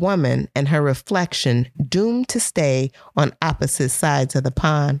like a woman and her reflection, doomed to stay on opposite sides of the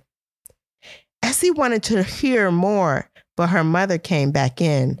pond. Essie wanted to hear more, but her mother came back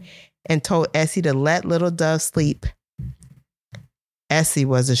in and told Essie to let Little Dove sleep. Essie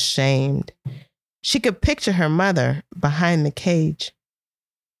was ashamed. She could picture her mother behind the cage.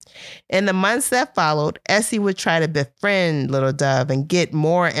 In the months that followed, Essie would try to befriend Little Dove and get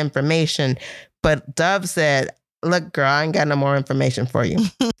more information. But Dove said, look, girl, I ain't got no more information for you.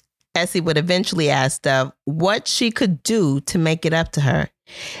 Essie would eventually ask Dove what she could do to make it up to her.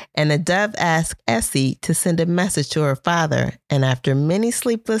 And the Dove asked Essie to send a message to her father. And after many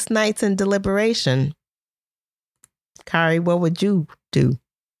sleepless nights and deliberation, Kari, what would you do?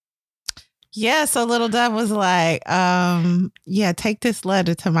 Yeah, so Little Dove was like, yeah, take this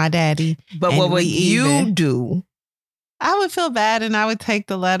letter to my daddy. But what would you do? I would feel bad and I would take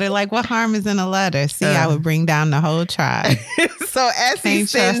the letter. Like, what harm is in a letter? See, I would bring down the whole tribe. So Essie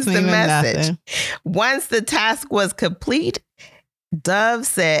sends the message. Once the task was complete, Dove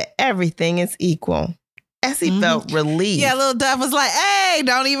said everything is equal. Essie felt relieved. Yeah, Little Dove was like, hey,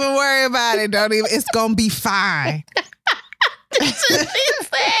 don't even worry about it. It's going to be fine. She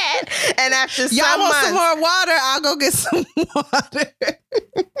said. And after y'all want some more water? I'll go get some water.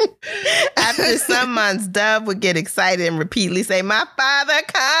 After some months, Dove would get excited and repeatedly say, my father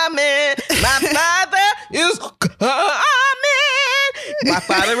coming. My father is coming. My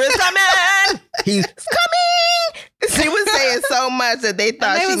father is coming. He's coming. She would say it so much that they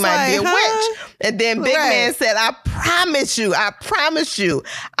thought she might be a witch. And then Big Man said, I promise you,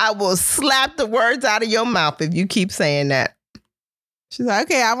 I will slap the words out of your mouth if you keep saying that. She's like,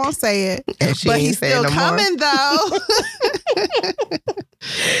 okay, I won't say it. But he's still coming, though.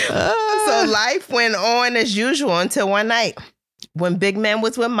 So life went on as usual until one night. When Big Man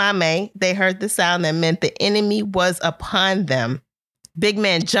was with Mame, they heard the sound that meant the enemy was upon them. Big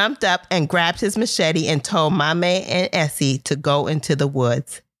Man jumped up and grabbed his machete and told Mame and Essie to go into the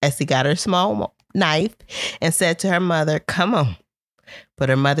woods. Essie got her small knife and said to her mother, come on. But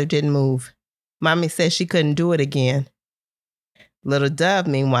her mother didn't move. Mommy said she couldn't do it again. Little Dove,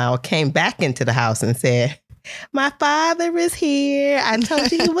 meanwhile, came back into the house and said, my father is here. I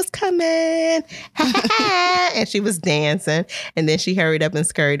told you he was coming. And she was dancing. And then she hurried up and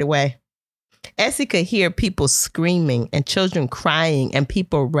scurried away. Essie could hear people screaming and children crying and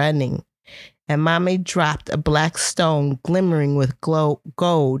people running. And Mommy dropped a black stone glimmering with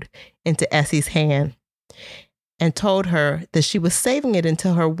gold into Essie's hand and told her that she was saving it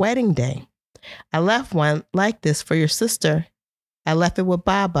until her wedding day. I left one like this for your sister. I left it with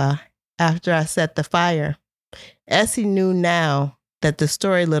Baba after I set the fire. Essie knew now that the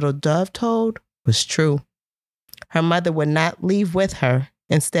story Little Dove told was true. Her mother would not leave with her.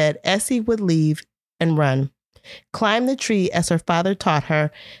 Instead, Essie would leave and run, climb the tree as her father taught her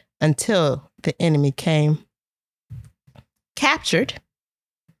until the enemy came. Captured,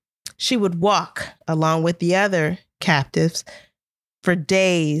 she would walk along with the other captives for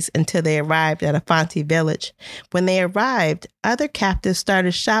days until they arrived at a Fanti village. When they arrived, other captives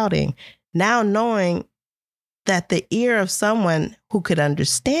started shouting, now knowing that the ear of someone who could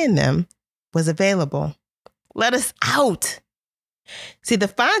understand them was available. Let us out. See, the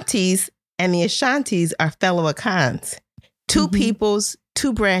Fantis and the Ashantis are fellow Akans. Two peoples,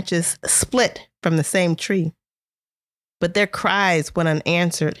 two branches split from the same tree. But their cries went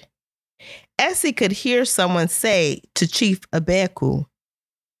unanswered. Essie could hear someone say to Chief Abeku,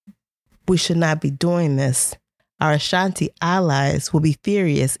 we should not be doing this. Our Ashanti allies will be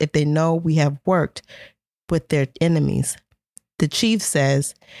furious if they know we have worked with their enemies. The chief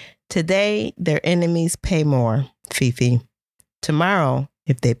says, today their enemies pay more, Fifi. Tomorrow,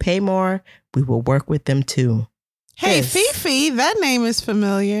 if they pay more, we will work with them too. Hey, Fifi, that name is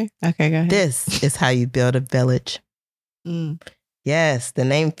familiar. Okay, go ahead. This is how you build a village. Yes, the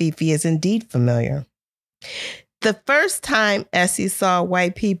name Fifi is indeed familiar. The first time Essie saw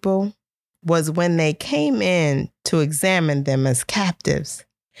white people was when they came in to examine them as captives.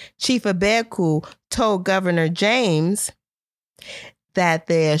 Chief Abeku told Governor James that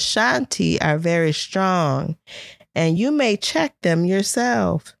the Ashanti are very strong and you may check them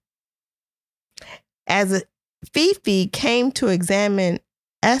yourself. As Fifi came to examine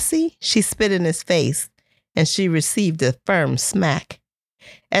Essie, she spit in his face and she received a firm smack.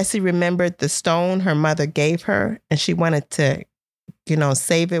 Essie remembered the stone her mother gave her and she wanted to,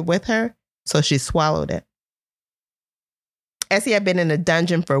 save it with her, so she swallowed it. Essie had been in a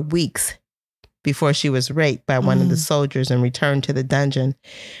dungeon for weeks before she was raped by one of the soldiers and returned to the dungeon.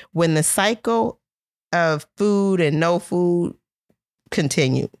 When the cycle of food and no food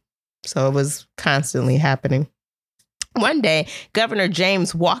continued, so it was constantly happening. One day, Governor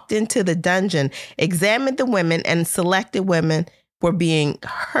James walked into the dungeon, examined the women, and selected women were being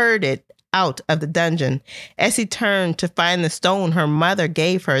herded out of the dungeon. Essie turned to find the stone her mother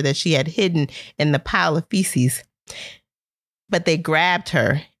gave her that she had hidden in the pile of feces. But they grabbed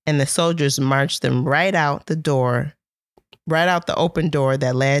her, and the soldiers marched them right out the door, right out the open door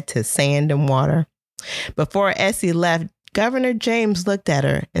that led to sand and water. Before Essie left, Governor James looked at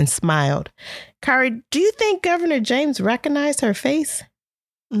her and smiled. Kari, do you think Governor James recognized her face?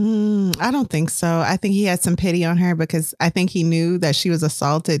 I don't think so. I think he had some pity on her because I think he knew that she was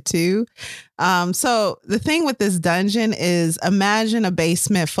assaulted too. So the thing with this dungeon is, imagine a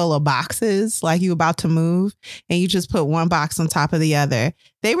basement full of boxes, like you about to move, and you just put one box on top of the other.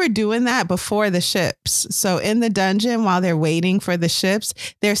 They were doing that before the ships. So in the dungeon, while they're waiting for the ships,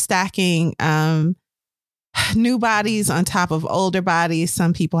 they're stacking new bodies on top of older bodies.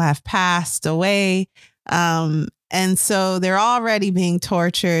 Some people have passed away. And so they're already being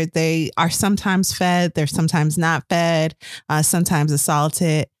tortured. They are sometimes fed. They're sometimes not fed, sometimes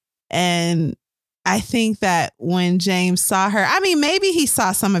assaulted. And I think that when James saw her, I mean, maybe he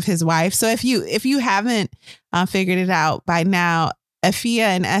saw some of his wife. So if you haven't figured it out by now, Effia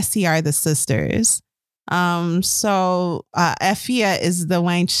and Essie are the sisters. So Effia is the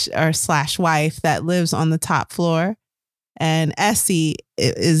wench / wife that lives on the top floor. And Essie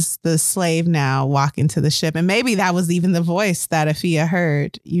is the slave now walking to the ship. And maybe that was even the voice that Effia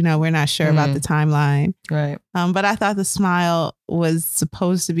heard. You know, we're not sure about the timeline. Right. But I thought the smile was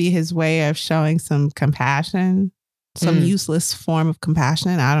supposed to be his way of showing some compassion, some useless form of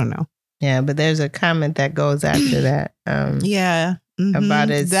compassion. I don't know. Yeah, but there's a comment that goes after that. Yeah. About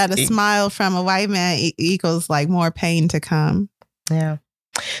that a smile from a white man equals like more pain to come. Yeah.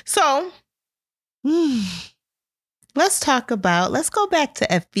 So let's go back to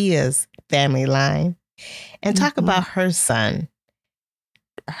Effia's family line and talk about her son.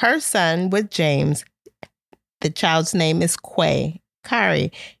 Her son with James, the child's name is Quay.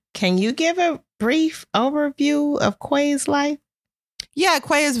 Kari, can you give a brief overview of Quay's life? Yeah,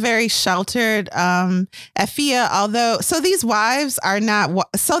 Quay is very sheltered. Effia,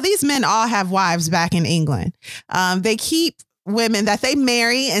 these men all have wives back in England. They keep women that they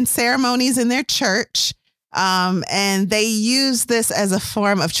marry in ceremonies in their church. And they use this as a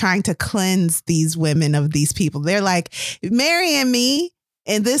form of trying to cleanse these women of these people. They're like, marrying me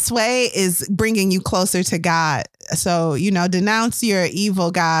in this way is bringing you closer to God. So, denounce your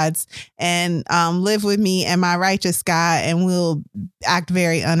evil gods and live with me and my righteous God, and we'll act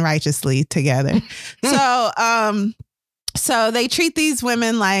very unrighteously together. So they treat these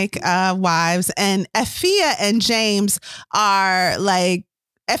women like wives, and Effia and James are like,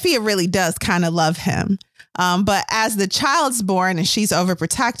 Effia really does kind of love him. But as the child's born and she's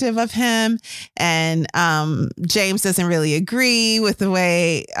overprotective of him, and James doesn't really agree with the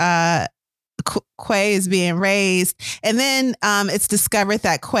way Quay is being raised. And then it's discovered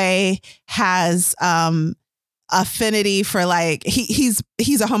that Quay has affinity for he's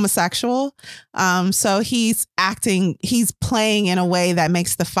a homosexual. So he's playing in a way that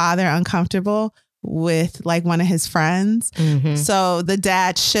makes the father uncomfortable with like one of his friends. So the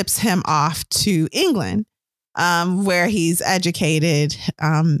dad ships him off to England, where he's educated,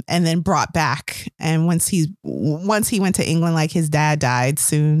 and then brought back. And once he went to England, like his dad died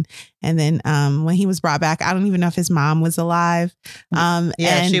soon. And then when he was brought back, I don't even know if his mom was alive.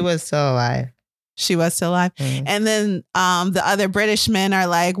 She was still alive. She was still alive. And then the other British men are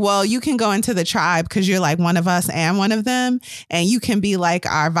like, well, you can go into the tribe because you're like one of us and one of them. And you can be like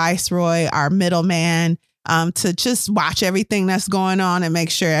our viceroy, our middleman, to just watch everything that's going on and make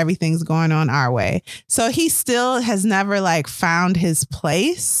sure everything's going on our way. So he still has never like found his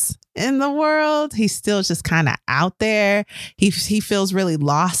place in the world. He's still just kind of out there. He feels really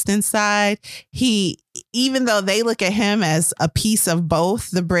lost inside. Even though they look at him as a piece of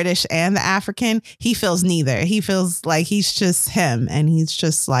both the British and the African, he feels neither. He feels like he's just him, and he's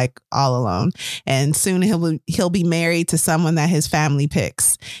just like all alone. And soon he'll be married to someone that his family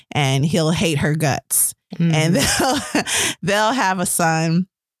picks, and he'll hate her guts. And they'll have a son.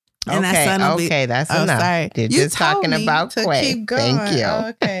 And that son will that's enough. Sorry. You're just talking about Quay. Thank you.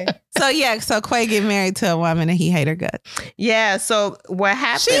 Okay. So Quay get married to a woman and he hate her guts. Yeah. So what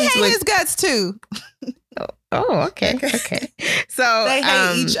happens? She hate his guts too. Okay. So they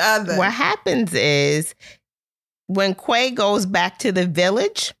hate each other. What happens is when Quay goes back to the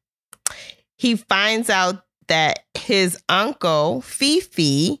village, he finds out that his uncle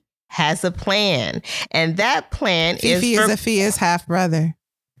Fifi has a plan, and that plan Fifi is Effia's half brother.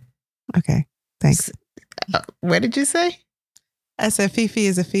 Okay, thanks. What did you say? I said Fifi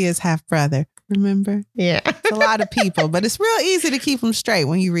is Effia's half brother. Remember? Yeah. It's a lot of people, but it's real easy to keep them straight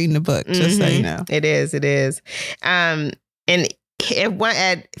when you're reading the book, just so you know. It is. And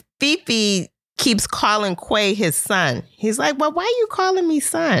Fifi keeps calling Quay his son. He's like, well, why are you calling me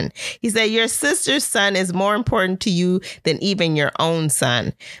son? He said, your sister's son is more important to you than even your own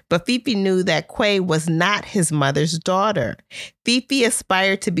son. But Fifi knew that Quay was not his mother's daughter. Fifi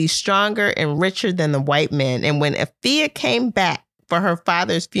aspired to be stronger and richer than the white men. And when Afia came back for her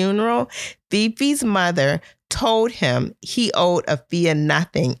father's funeral, Fifi's mother told him he owed Afia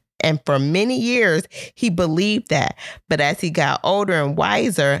nothing. And for many years, he believed that. But as he got older and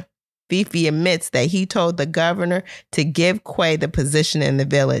wiser, Fifi admits that he told the governor to give Quay the position in the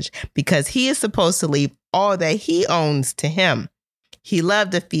village because he is supposed to leave all that he owns to him. He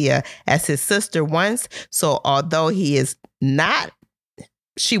loved Afia as his sister once, so although she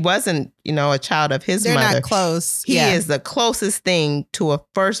wasn't, a child of his mother. They're not close. He is the closest thing to a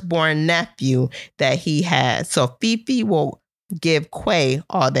firstborn nephew that he has. So Fifi will give Quay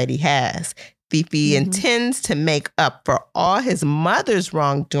all that he has. Fifi intends to make up for all his mother's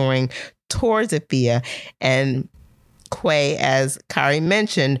wrongdoing towards Afia. And Quay, as Kari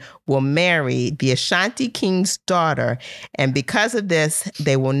mentioned, will marry the Ashanti king's daughter. And because of this,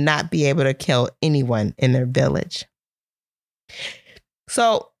 they will not be able to kill anyone in their village.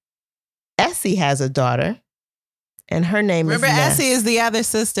 So Essie has a daughter, and her name is Ness. Essie is the other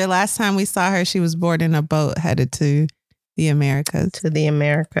sister. Last time we saw her, she was boarding in a boat headed to the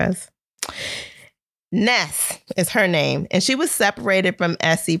Americas. Ness is her name, and she was separated from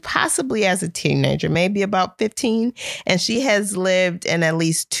Essie possibly as a teenager, maybe about 15, and she has lived in at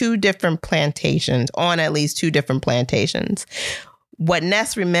least two different plantations. What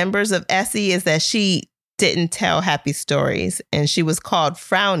Ness remembers of Essie is that she didn't tell happy stories, and she was called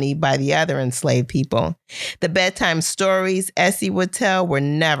Frowny by the other enslaved people. The bedtime stories Essie would tell were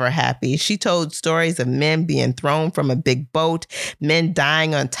never happy. She told stories of men being thrown from a big boat, men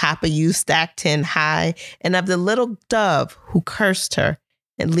dying on top of you stacked 10 high, and of the little dove who cursed her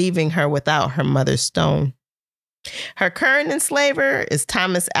and leaving her without her mother's stone. Her current enslaver is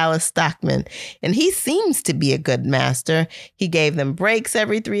Thomas Alice Stockman, and he seems to be a good master. He gave them breaks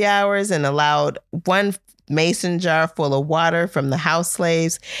every 3 hours and allowed one mason jar full of water from the house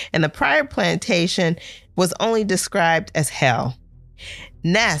slaves, and the prior plantation was only described as hell.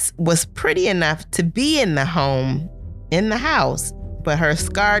 Ness was pretty enough to be in the house, but her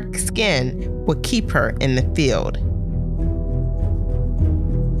scarred skin would keep her in the field.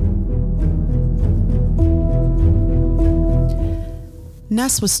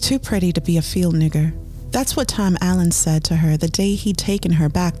 Ness was too pretty to be a field nigger. That's what Tom Allen said to her the day he'd taken her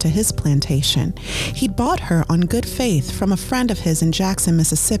back to his plantation. He'd bought her on good faith from a friend of his in Jackson,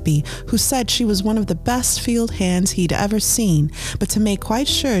 Mississippi, who said she was one of the best field hands he'd ever seen, but to make quite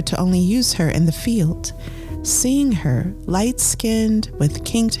sure to only use her in the field. Seeing her, light-skinned, with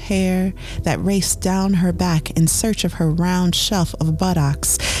kinked hair that raced down her back in search of her round shelf of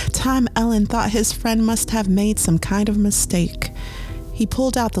buttocks, Tom Allen thought his friend must have made some kind of mistake. He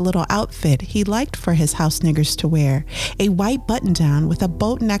pulled out the little outfit he liked for his house niggers to wear, a white button-down with a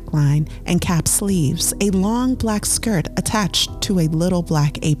boat neckline and cap sleeves, a long black skirt attached to a little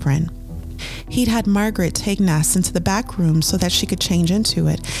black apron. He'd had Margaret take Ness into the back room so that she could change into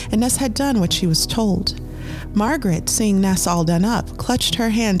it, and Ness had done what she was told. Margaret, seeing Ness all done up, clutched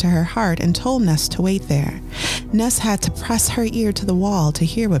her hand to her heart and told Ness to wait there. Ness had to press her ear to the wall to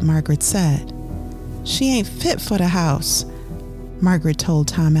hear what Margaret said. "She ain't fit for the house," Margaret told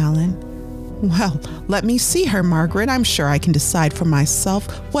Tom Allen. "Well, let me see her, Margaret. I'm sure I can decide for myself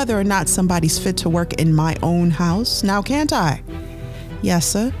whether or not somebody's fit to work in my own house. Now, can't I?" "Yes,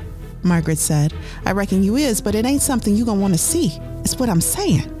 sir," Margaret said. "I reckon you is, but it ain't something you gonna want to see. It's what I'm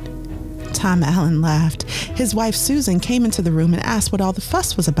saying." Tom Allen laughed. His wife Susan came into the room and asked what all the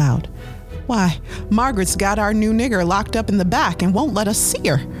fuss was about. "Why, Margaret's got our new nigger locked up in the back and won't let us see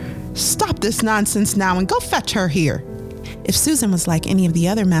her. Stop this nonsense now and go fetch her here." If Susan was like any of the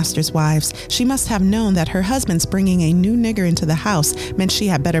other masters' wives, she must have known that her husband's bringing a new nigger into the house meant she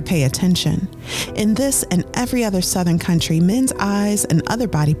had better pay attention. In this and every other southern country, men's eyes and other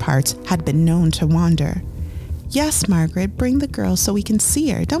body parts had been known to wander. "Yes, Margaret, bring the girl so we can see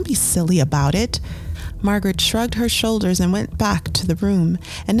her. Don't be silly about it." Margaret shrugged her shoulders and went back to the room,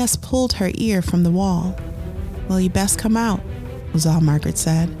 and Ness pulled her ear from the wall. "Well, you best come out," was all Margaret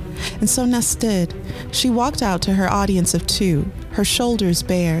said. And so Ness did. She walked out to her audience of two, her shoulders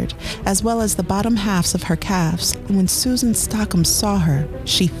bared, as well as the bottom halves of her calves, and when Susan Stockham saw her,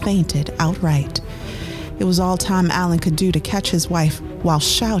 she fainted outright. It was all Tom Allen could do to catch his wife while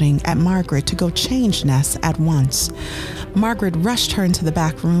shouting at Margaret to go change Ness at once. Margaret rushed her into the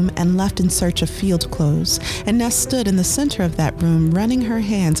back room and left in search of field clothes, and Ness stood in the center of that room running her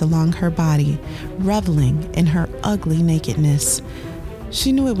hands along her body, reveling in her ugly nakedness.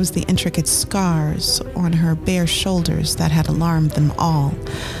 She knew it was the intricate scars on her bare shoulders that had alarmed them all.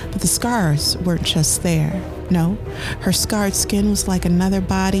 But the scars weren't just there. No, her scarred skin was like another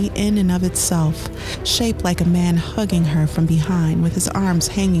body in and of itself, shaped like a man hugging her from behind with his arms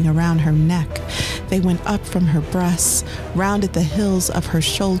hanging around her neck. They went up from her breasts, rounded the hills of her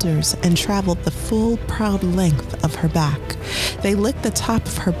shoulders, and traveled the full, proud length of her back. They licked the top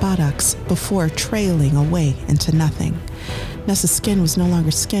of her buttocks before trailing away into nothing. Nessa's skin was no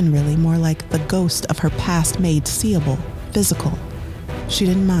longer skin, really, more like the ghost of her past made seeable, physical. She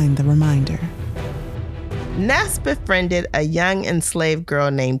didn't mind the reminder. Ness befriended a young enslaved girl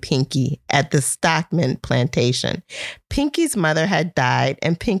named Pinky at the Stockman plantation. Pinky's mother had died,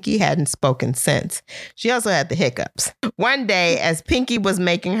 and Pinky hadn't spoken since. She also had the hiccups. One day, as Pinky was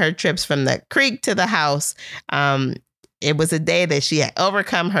making her trips from the creek to the house, it was a day that she had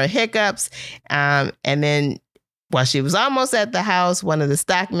overcome her hiccups, and then while she was almost at the house, one of the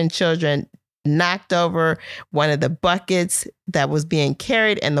Stockman children knocked over one of the buckets that was being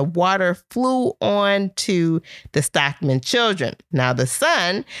carried, and the water flew on to the Stockman children. Now, the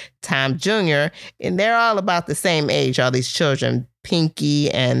son, Tom Jr., and they're all about the same age, all these children, Pinky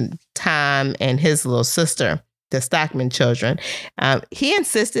and Tom and his little sister, the Stockman children. He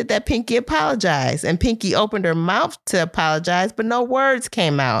insisted that Pinky apologize, and Pinky opened her mouth to apologize, but no words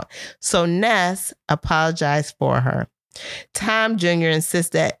came out. So Ness apologized for her. Tom Jr.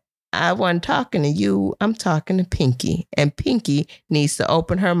 insisted, I wasn't talking to you, I'm talking to Pinky, and Pinky needs to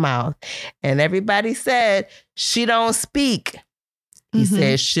open her mouth. And everybody said, she don't speak. He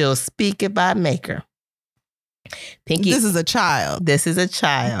said, she'll speak if I make her. Pinky, this is a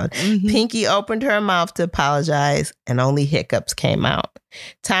child. Pinky opened her mouth to apologize, and only hiccups came out.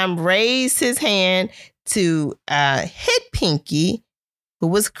 Tom raised his hand to hit Pinky, who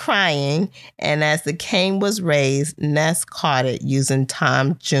was crying, and as the cane was raised, Ness caught it,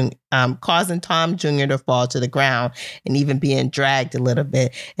 causing Tom Jr. to fall to the ground and even being dragged a little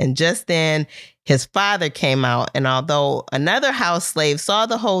bit. And just then, his father came out, and although another house slave saw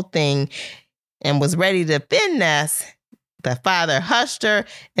the whole thing and was ready to defend Ness, the father hushed her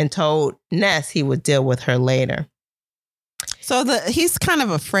and told Ness he would deal with her later. So he's kind of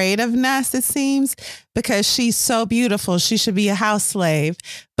afraid of Ness, it seems, because she's so beautiful. She should be a house slave.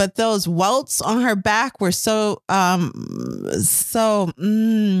 But those welts on her back were so. Yeah,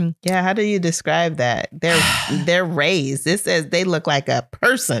 how do you describe that? They're raised. It says they look like a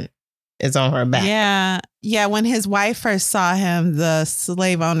person is on her back. Yeah. When his wife first saw him, the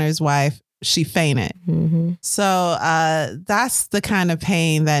slave owner's wife, she fainted. Mm-hmm. So that's the kind of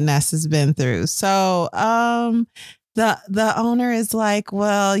pain that Ness has been through. So the owner is like,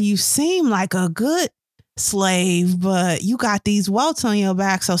 well, you seem like a good slave, but you got these welts on your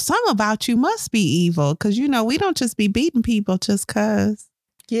back. So something about you must be evil. Because, we don't just be beating people just because.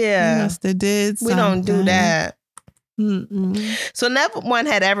 Yeah. You must have did something. We don't do that. Mm-mm. So never one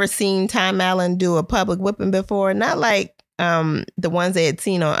had ever seen Tom Allen do a public whipping before. Not like the ones they had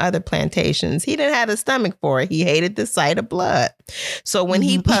seen on other plantations. He didn't have a stomach for it. He hated the sight of blood. So when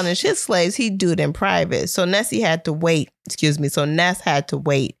he punished his slaves, he'd do it in private. So Ness had to wait.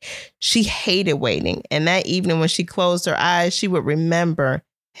 She hated waiting. And that evening when she closed her eyes, she would remember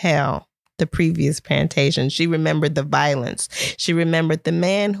hell, the previous plantation. She remembered the violence. She remembered the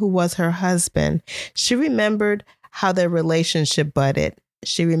man who was her husband. She remembered how their relationship budded.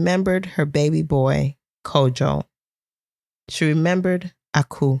 She remembered her baby boy, Kojo. She remembered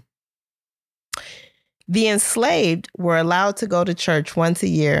Aku. The enslaved were allowed to go to church once a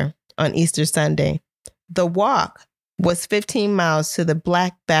year on Easter Sunday. The walk was 15 miles to the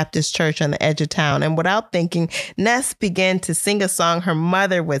Black Baptist church on the edge of town. And without thinking, Ness began to sing a song her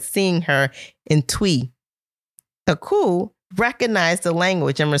mother was singing her in Twi. Aku recognized the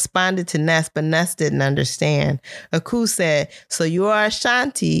language and responded to Ness, but Ness didn't understand. Aku said, so you are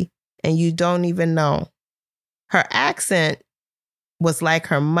Ashanti and you don't even know. Her accent was like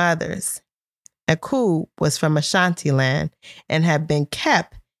her mother's. Aku was from Ashantiland and had been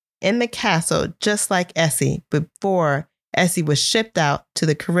kept in the castle just like Essie before Essie was shipped out to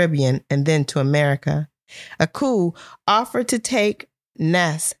the Caribbean and then to America. Aku offered to take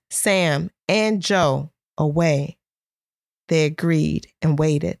Ness, Sam, and Joe away. They agreed and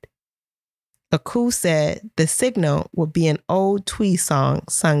waited. Aku said the signal would be an old Twi song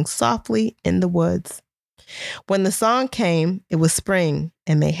sung softly in the woods. When the song came, it was spring,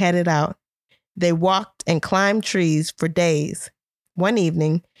 and they headed out. They walked and climbed trees for days. One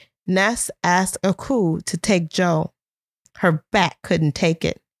evening, Ness asked Aku to take Joe. Her back couldn't take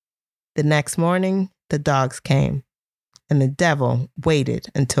it. The next morning, the dogs came, and the devil waited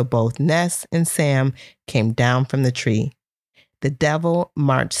until both Ness and Sam came down from the tree. the devil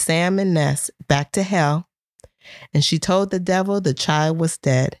marched Sam and Ness back to hell, and she told the devil the child was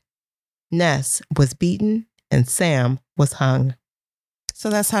dead. Ness was beaten, and Sam was hung. So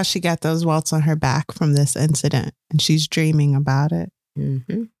that's how she got those welts on her back from this incident, and she's dreaming about it.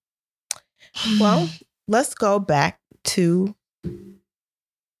 Mm-hmm. Well, let's go back to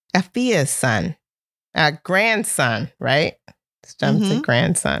Afia's son, grandson, right? Let's jump to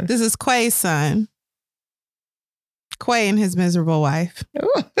grandson. This is Quay's son. Quay and his miserable wife.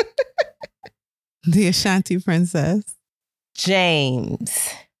 The Ashanti princess.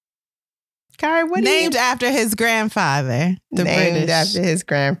 James. Kari, what named after his grandfather. Named after his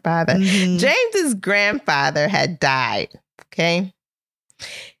grandfather. Mm-hmm. James's grandfather had died. Okay.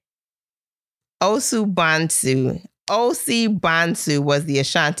 Osi Bansu was the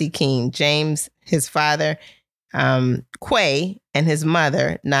Ashanti king. James, his father, Quay, and his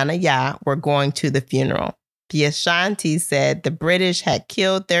mother, Nana Yaa, were going to the funeral. The Ashanti said the British had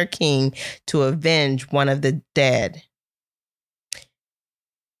killed their king to avenge one of the dead.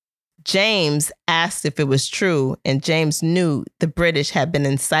 James asked if it was true, and James knew the British had been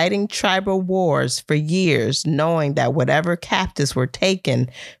inciting tribal wars for years, knowing that whatever captives were taken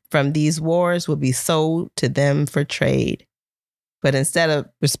from these wars would be sold to them for trade. But instead of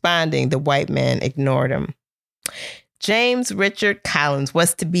responding, the white man ignored him. James Richard Collins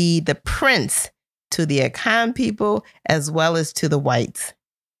was to be the prince to the Akan people as well as to the whites.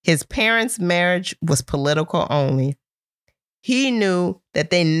 His parents' marriage was political only. He knew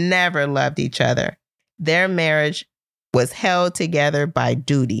that they never loved each other. Their marriage was held together by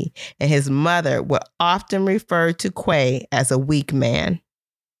duty, and his mother would often refer to Quay as a weak man.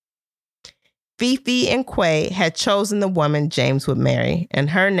 Fifi and Quay had chosen the woman James would marry, and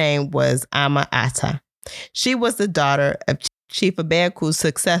her name was Ama Ata. She was the daughter of Chief Abeku's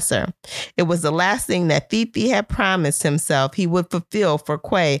successor. It was the last thing that Fifi had promised himself he would fulfill for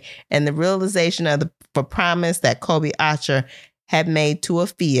Quay, and the realization of the promise that Kobe Archer had made to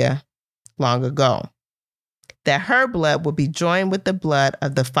Afia long ago, that her blood would be joined with the blood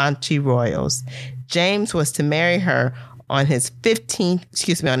of the Fanchi royals. James was to marry her on his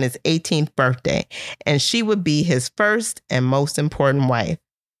 18th birthday, and she would be his first and most important wife.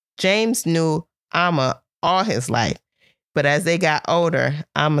 James knew Amma all his life, but as they got older,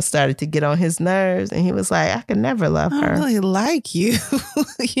 Amma started to get on his nerves, and he was like, I could never love her. I really like you.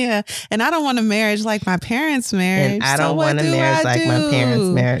 Yeah. And I don't want a marriage like my parents' marriage. And I don't want a marriage like my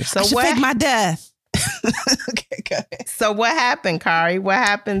parents' marriage. So I should fake my death. Okay, go ahead. So what happened, Kari? What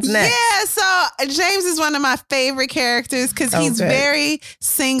happens next? Yeah, so James is one of my favorite characters because he's very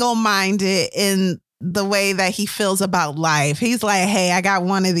single-minded in the way that he feels about life. He's like, hey, I got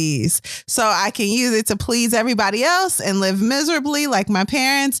one of these, so I can use it to please everybody else and live miserably like my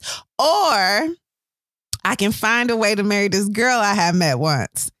parents, or I can find a way to marry this girl I had met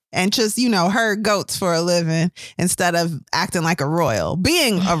once and just, herd goats for a living instead of acting like a royal,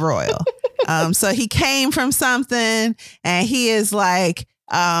 being a royal. So he came from something, and he is like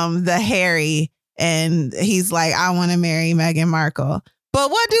the Harry, and he's like, I want to marry Meghan Markle. But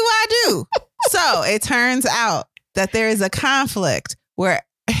what do I do? So it turns out that there is a conflict where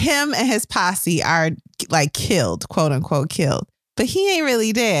him and his posse are like killed, quote unquote killed, but he ain't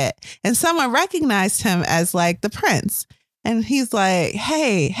really dead. And someone recognized him as like the prince. And he's like,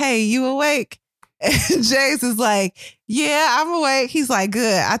 hey, you awake? And James is like, yeah, I'm awake. He's like,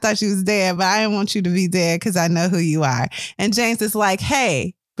 good. I thought you was dead, but I didn't want you to be dead because I know who you are. And James is like,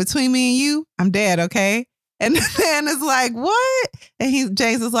 hey, between me and you, I'm dead, okay? And the man is like, what? And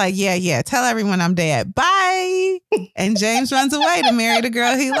James is like, yeah, tell everyone I'm dead. Bye. And James runs away to marry the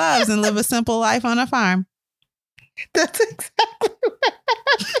girl he loves and live a simple life on a farm. That's exactly what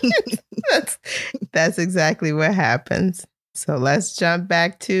happens. That's exactly what happens. So let's jump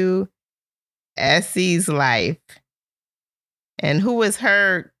back to Essie's life. And who was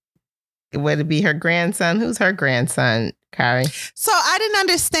her, would it be her grandson? Who's her grandson, Kari? So I didn't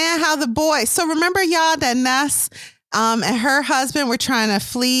understand how the boy, so remember y'all that Ness and her husband were trying to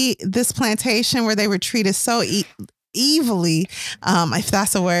flee this plantation where they were treated so evilly, if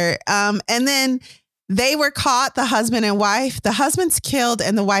that's a word. And then they were caught, the husband and wife. The husband's killed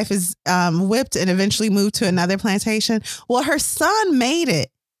and the wife is whipped and eventually moved to another plantation. Well, her son made it.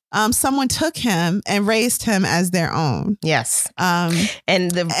 Someone took him and raised him as their own. Yes.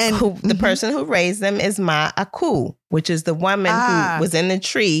 And the person who raised them is Ma Aku, which is the woman who was in the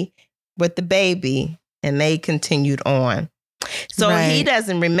tree with the baby, and they continued on. So he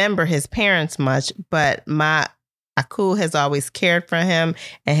doesn't remember his parents much, but Ma Aku has always cared for him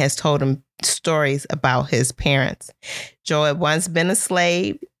and has told him stories about his parents. Joe had once been a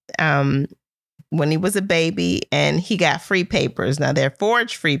slave. when he was a baby, and he got free papers. Now, they're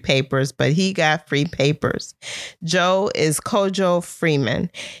forged free papers, but he got free papers. Joe is Kojo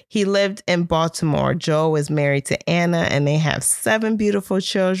Freeman. He lived in Baltimore. Joe is married to Anna, and they have 7 beautiful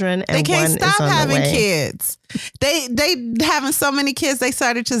children. And they can't one stop is on having the way. kids. They having so many kids, they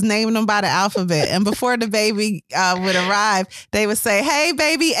started just naming them by the alphabet. And before the baby would arrive, they would say, "Hey,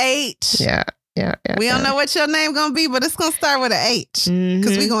 baby H." Yeah. We don't know what your name gonna be, but it's gonna start with an H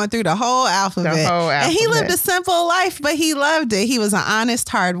because we going through the whole alphabet. And he lived a simple life, but he loved it. He was an honest,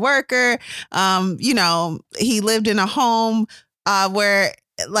 hard worker. He lived in a home where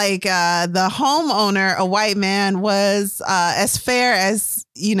the homeowner, a white man, was as fair as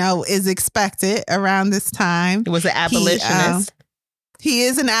is expected around this time. He was an abolitionist. He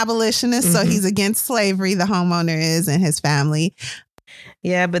is an abolitionist, so he's against slavery. The homeowner is, and his family.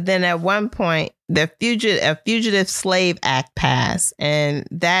 Yeah, but then at one point, a Fugitive Slave Act passed, and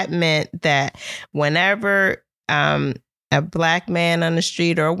that meant that whenever a black man on the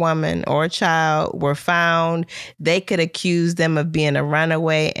street or a woman or a child were found, they could accuse them of being a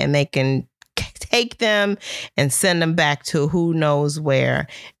runaway, and they can take them and send them back to who knows where.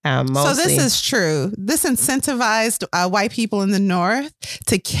 So this is true. This incentivized white people in the North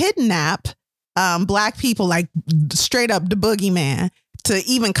to kidnap black people, like straight up the boogeyman, to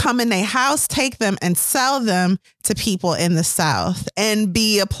even come in their house, take them and sell them to people in the South and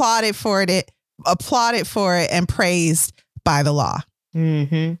be applauded for it and praised by the law.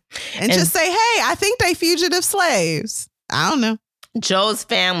 And just say, "Hey, I think they fugitive slaves." I don't know. Joe's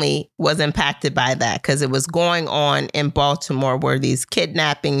family was impacted by that because it was going on in Baltimore where these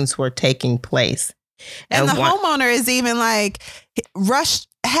kidnappings were taking place. And the homeowner is even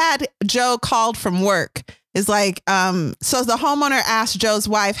had Joe called from work. It's like, so the homeowner asked Joe's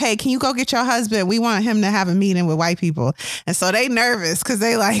wife, "Hey, can you go get your husband? We want him to have a meeting with white people." And so they nervous because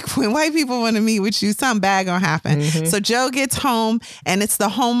they like, when white people want to meet with you, something bad gonna happen. So Joe gets home, and it's the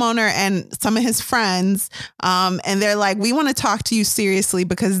homeowner and some of his friends. And they're like, "We want to talk to you seriously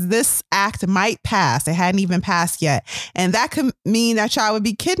because this act might pass. It hadn't even passed yet. And that could mean that y'all would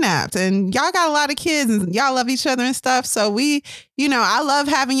be kidnapped. And y'all got a lot of kids and y'all love each other and stuff. So I love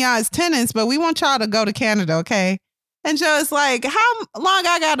having y'all as tenants, but we want y'all to go to Canada, okay?" And Joe's like, "How long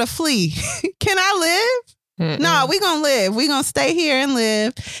I gotta flee? Can I live?" "No, we gonna live. We gonna stay here and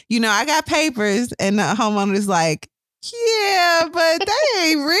live. I got papers." And the homeowner's like, "Yeah, but they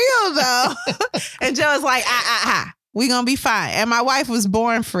ain't real though." And Joe's like, we gonna be fine. And my wife was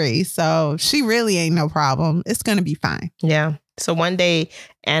born free, so she really ain't no problem. It's gonna be fine. Yeah. So one day,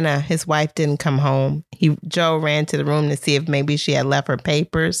 Anna, his wife, didn't come home. Joe ran to the room to see if maybe she had left her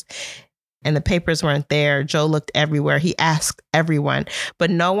papers, and the papers weren't there. Joe looked everywhere. He asked everyone, but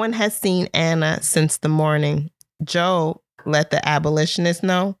no one had seen Anna since the morning. Joe let the abolitionist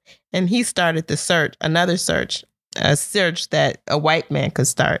know, and he started a search that a white man could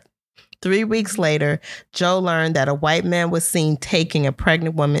start. 3 weeks later, Joe learned that a white man was seen taking a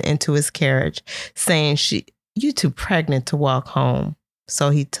pregnant woman into his carriage, saying, "You too pregnant to walk home."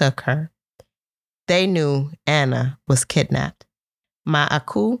 So he took her. They knew Anna was kidnapped.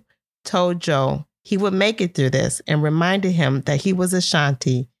 Ma'aku told Joe he would make it through this and reminded him that he was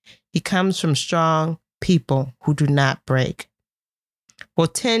Ashanti. He comes from strong people who do not break. Well,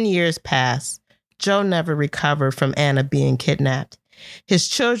 10 years passed. Joe never recovered from Anna being kidnapped. His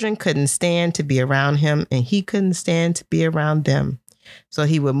children couldn't stand to be around him, and he couldn't stand to be around them. So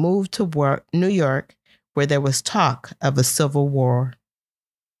he would move to New York, where there was talk of a civil war.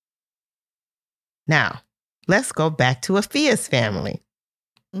 Now, let's go back to Afia's family.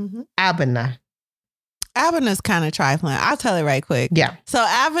 Abena. Abena's kind of trifling. I'll tell it right quick. Yeah. So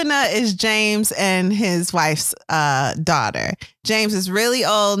Abena is James and his wife's daughter. James is really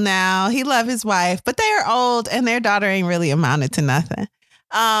old now. He loves his wife, but they are old, and their daughter ain't really amounted to nothing.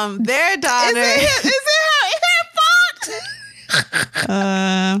 Their daughter... Is it her fault?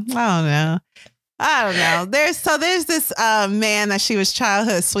 I don't know. There's this man that she was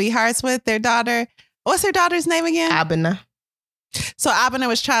childhood sweethearts with, their daughter. What's her daughter's name again? Abena. So Abena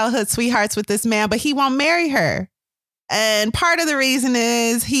was childhood sweethearts with this man, but he won't marry her. And part of the reason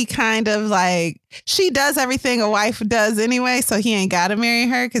is he kind of she does everything a wife does anyway, so he ain't got to marry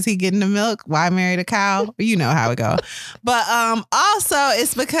her because he getting the milk. Why marry the cow? You know how it go. But also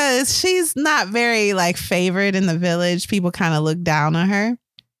it's because she's not very favored in the village. People kind of look down on her.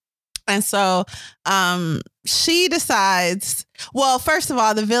 And so she decides, well, first of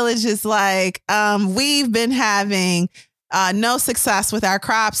all, the village is we've been having no success with our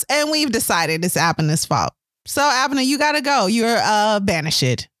crops, and we've decided it's Abena's fault. So Abena, you got to go. You're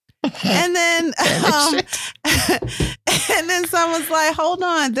banished. And then and then someone's like, hold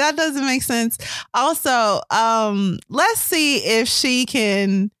on, that doesn't make sense. Also, let's see if she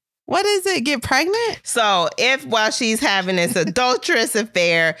can, what is it, get pregnant? So if while she's having this adulterous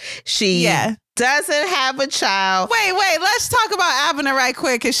affair, she doesn't have a child. Wait, let's talk about Abner right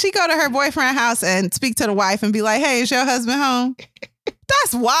quick. Cause she go to her boyfriend's house and speak to the wife and be like, hey, is your husband home?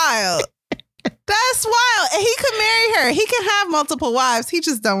 That's wild. That's wild. And he could marry her. He can have multiple wives. He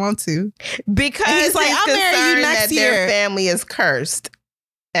just don't want to. Because he's like, I'll marry you next year. Their family is cursed.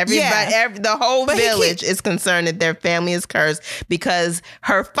 Everybody, the whole village is concerned that their family is cursed because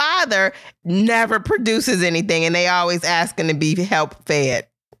her father never produces anything and they always asking to be help fed.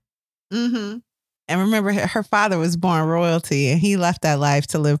 Mm-hmm. And remember, her father was born royalty and he left that life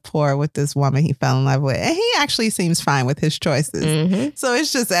to live poor with this woman he fell in love with. And he actually seems fine with his choices. Mm-hmm. So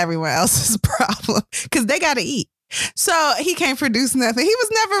it's just everyone else's problem because they got to eat. So he can't produce nothing. He was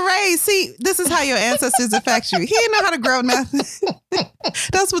never raised. See, this is how your ancestors affect you. He didn't know how to grow nothing.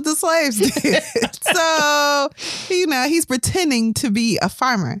 That's what the slaves did. So, he's pretending to be a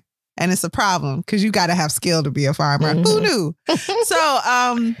farmer. And it's a problem because you got to have skill to be a farmer. Mm-hmm. Who knew? So,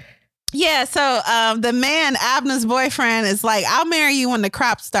 the man, Abner's boyfriend, is like, I'll marry you when the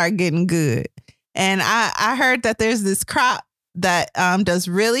crops start getting good. And I heard that there's this crop that does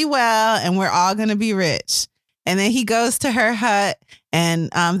really well and we're all going to be rich. And then he goes to her hut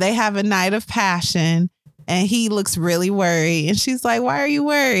and they have a night of passion and he looks really worried. And she's like, why are you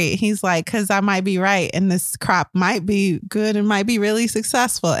worried? He's like, because I might be right. And this crop might be good and might be really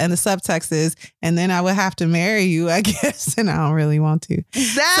successful. And the subtext is, and then I would have to marry you, I guess. And I don't really want to.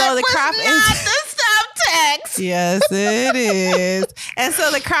 That was not the subtext. Yes, it is. And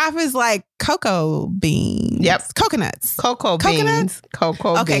so the crop is like cocoa beans. Yep. Coconuts. Cocoa beans.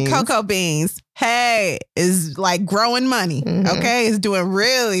 Okay, cocoa beans. Hey, is like growing money. Mm-hmm. Okay, it's doing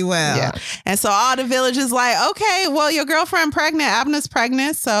really well. Yeah. And so all the villagers like, okay, well, your girlfriend pregnant, Abner's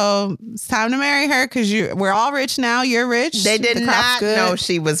pregnant, so it's time to marry her because we're all rich now. You're rich. They did not know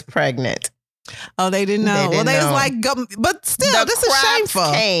she was pregnant. Oh, they didn't know. They was like, but still, this is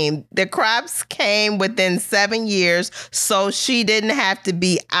shameful. The crops came within 7 years, so she didn't have to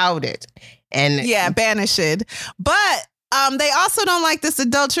be outed. And banished. But they also don't like this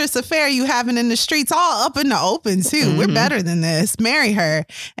adulterous affair you having in the streets, all up in the open too. Mm-hmm. We're better than this. Marry her.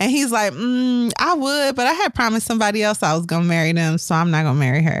 And he's like, I would, but I had promised somebody else I was going to marry them, so I'm not going to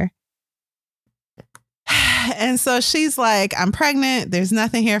marry her. And so she's like, I'm pregnant. There's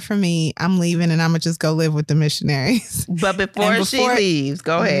nothing here for me. I'm leaving and I'm going to just go live with the missionaries. But before she leaves,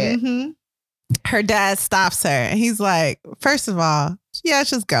 go ahead. Mm-hmm, her dad stops her and he's like, first of all,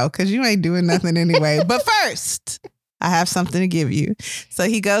 just go because you ain't doing nothing anyway. But first, I have something to give you. So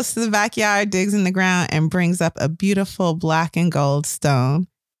he goes to the backyard, digs in the ground and brings up a beautiful black and gold stone.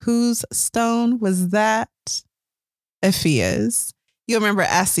 Whose stone was that? Ephia's. You remember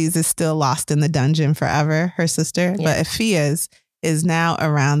Essie's is still lost in the dungeon forever, her sister. Yeah. But Ephia's is now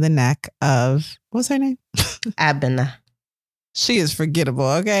around the neck of, what's her name? Abena. She is forgettable,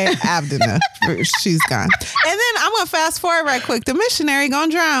 okay? Abdina. She's gone. And then I'm going to fast forward right quick. The missionary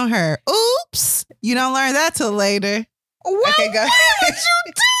going to drown her. Oops. You don't learn that till later. Well, okay, why would you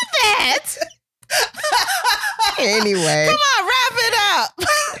do that? Anyway. Come on, wrap it up.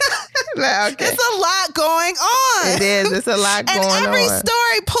 Okay. It's a lot going on. It is. It's a lot going on. And every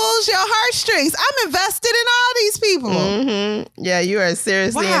story pulls your heartstrings. I'm invested in all these people. Mm-hmm. Yeah, you are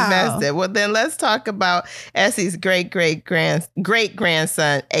seriously invested. Well, then let's talk about Essie's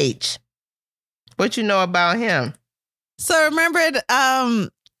great-great-grandson, H. What you know about him? So remember,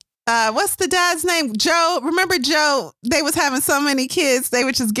 what's the dad's name? Joe. Remember Joe? They was having so many kids. They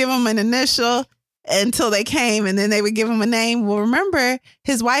would just give him an initial until they came and then they would give him a name. Well, remember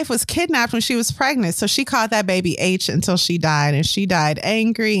his wife was kidnapped when she was pregnant. So she called that baby H until she died, and she died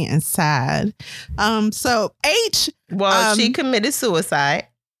angry and sad. So H. Well, she committed suicide.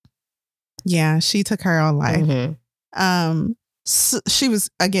 Yeah, she took her own life. Mm-hmm. So she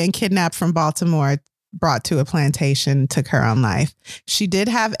was again kidnapped from Baltimore, brought to a plantation, took her own life. She did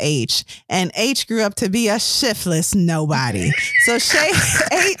have H, and H grew up to be a shiftless nobody. So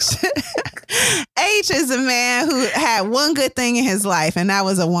H is a man who had one good thing in his life, and that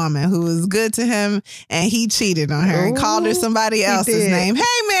was a woman who was good to him, and he cheated on her and called her somebody else's name. Hey,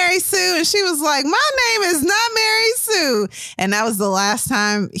 Mary Sue. And she was like, my name is not Mary Sue. And that was the last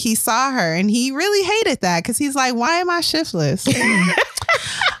time he saw her, and he really hated that because he's like, why am I shiftless?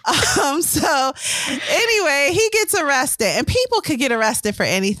 So anyway, he gets arrested, and people could get arrested for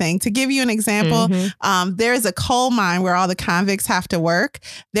anything. To give you an example, there is a coal mine where all the convicts have to work.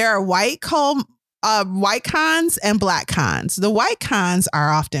 There are white coal white cons and black cons. The white cons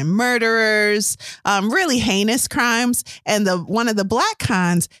are often murderers, really heinous crimes. And one of the black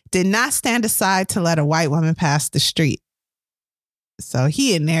cons did not stand aside to let a white woman pass the street. So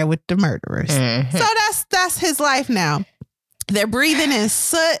he in there with the murderers. Mm-hmm. So that's his life now. They're breathing in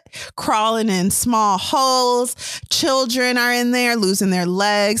soot, crawling in small holes. Children are in there losing their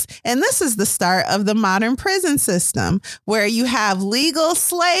legs. And this is the start of the modern prison system, where you have legal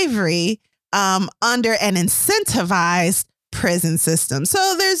slavery under an incentivized prison system.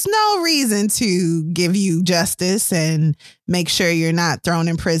 So there's no reason to give you justice and make sure you're not thrown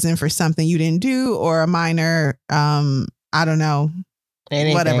in prison for something you didn't do, or a minor, anything,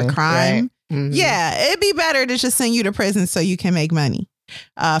 whatever crime. Right. Mm-hmm. Yeah, it'd be better to just send you to prison so you can make money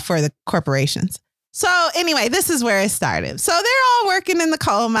for the corporations. So anyway, this is where it started. So they're all working in the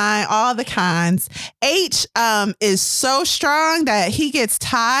coal mine, all the cons. H is so strong that he gets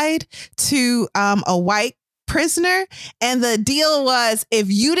tied to a white prisoner. And the deal was,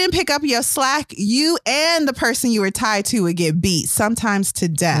 if you didn't pick up your slack, you and the person you were tied to would get beat, sometimes to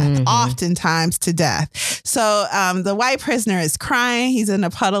death, oftentimes to death. So the white prisoner is crying. He's in a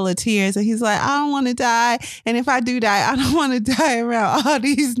puddle of tears and he's like, I don't want to die. And if I do die, I don't want to die around all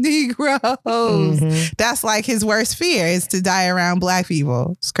these Negroes. That's like his worst fear, is to die around black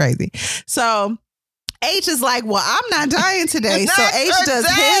people. It's crazy. So H is like, well, I'm not dying today. So H does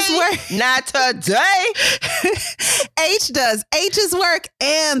his work. Not today. H does H's work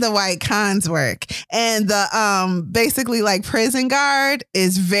and the white cons work. And the basically like prison guard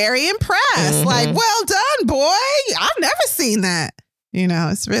is very impressed. Like, well done, boy. I've never seen that. You know,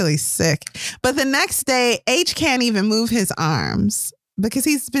 it's really sick. But the next day, H can't even move his arms because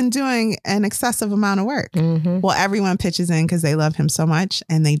he's been doing an excessive amount of work. Well, everyone pitches in because they love him so much,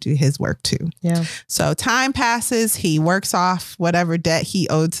 and they do his work too. Yeah. So time passes. He works off whatever debt he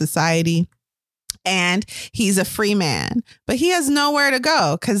owed society, and he's a free man. But he has nowhere to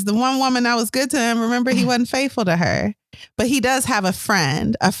go because the one woman that was good to him, remember, he wasn't faithful to her. But he does have a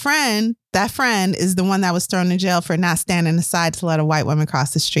friend. That friend is the one that was thrown in jail for not standing aside to let a white woman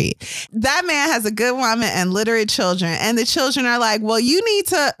cross the street. That man has a good woman and literate children. And the children are like, well, you need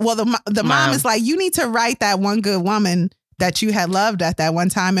to, the mom is like, you need to write that one good woman that you had loved at that one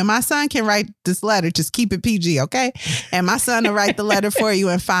time. And my son can write this letter. Just keep it PG, okay? And my son will write the letter for you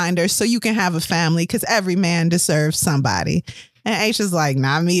and find her so you can have a family, because every man deserves somebody. And H is like,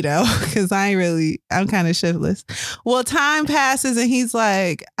 not me though, because I'm kind of shiftless. Well, time passes and he's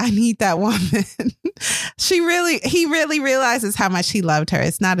like, I need that woman. He really realizes how much he loved her.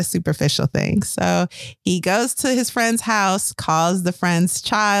 It's not a superficial thing. So he goes to his friend's house, calls the friend's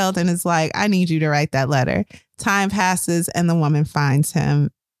child, and is like, I need you to write that letter. Time passes and the woman finds him.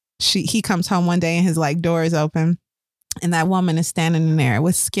 He comes home one day and his door is open. And that woman is standing in there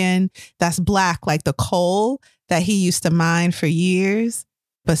with skin that's black like the coal that he used to mine for years,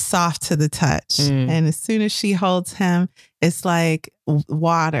 but soft to the touch. And as soon as she holds him, it's like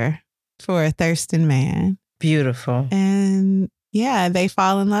water for a thirsting man. Beautiful. And yeah, they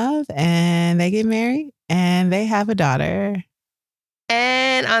fall in love and they get married and they have a daughter.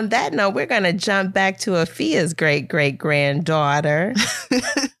 And on that note, we're going to jump back to Afia's great-great-granddaughter.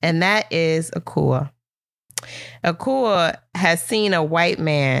 And that is Akua. Akua has seen a white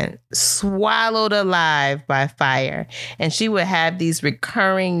man swallowed alive by fire, and she would have these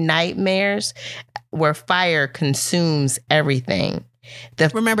recurring nightmares where fire consumes everything.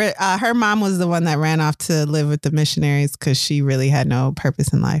 Remember, her mom was the one that ran off to live with the missionaries because she really had no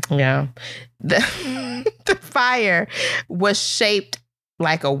purpose in life. Yeah. The fire was shaped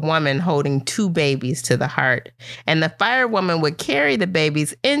like a woman holding two babies to the heart. And the fire woman would carry the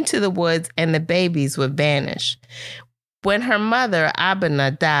babies into the woods and the babies would vanish. When her mother,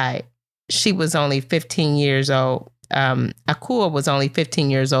 Abena, died, she was only 15 years old. Akua was only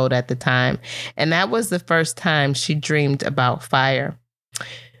 15 years old at the time. And that was the first time she dreamed about fire.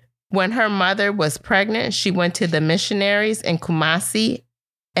 When her mother was pregnant, she went to the missionaries in Kumasi,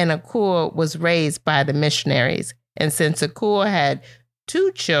 and Akua was raised by the missionaries. And since Akua had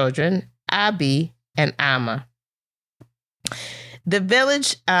two children, Abi and Ama. The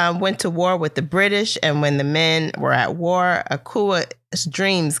village went to war with the British, and when the men were at war, Akua's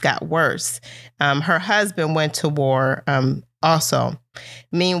dreams got worse. Her husband went to war also.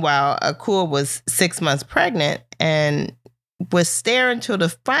 Meanwhile, Akua was 6 months pregnant and was staring into the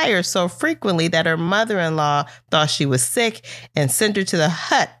fire so frequently that her mother-in-law thought she was sick and sent her to the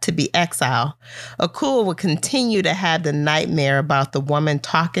hut to be exiled. Akua would continue to have the nightmare about the woman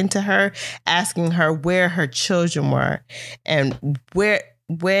talking to her, asking her where her children were, and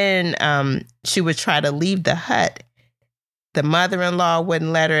when she would try to leave the hut, The mother-in-law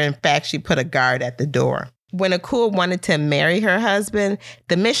wouldn't let her. In fact, she put a guard at the door. When Akua wanted to marry her husband,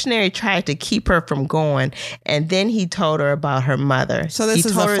 the missionary tried to keep her from going. And then he told her about her mother. So this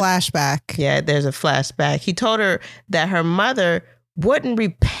is a flashback. Yeah, there's a flashback. He told her that her mother wouldn't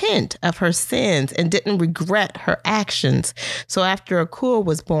repent of her sins and didn't regret her actions. So after Akua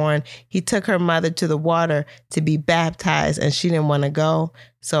was born, he took her mother to the water to be baptized, and she didn't want to go.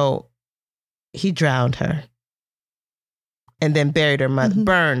 So he drowned her and then buried her mother,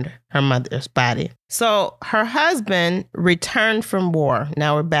 burned her mother's body. So her husband returned from war.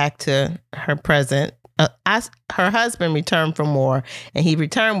 Now we're back to her present. Her husband returned from war, and he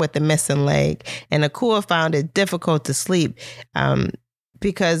returned with the missing leg. And Akua found it difficult to sleep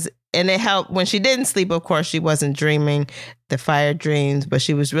because it helped when she didn't sleep. Of course, she wasn't dreaming the fire dreams, but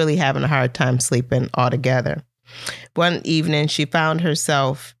she was really having a hard time sleeping altogether. One evening, she found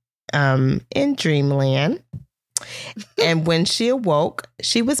herself in dreamland. And when she awoke,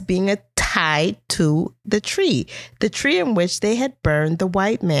 she was being tied to the tree in which they had burned the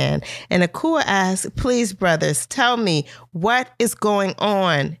white man. And Akua asked, "Please, brothers, tell me what is going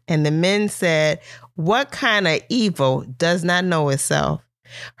on." And the men said, "What kind of evil does not know itself?"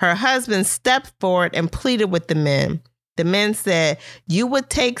 Her husband stepped forward and pleaded with the men. The men said, "You would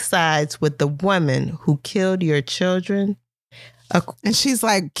take sides with the woman who killed your children?" And she's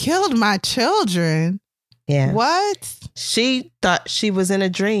like, "Killed my children?" Yeah. What? She thought she was in a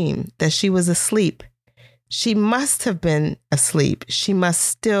dream, that she was asleep. She must have been asleep. She must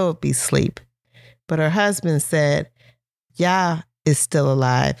still be asleep. But her husband said, "Yaa is still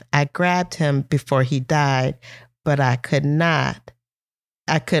alive. I grabbed him before he died, but I could not.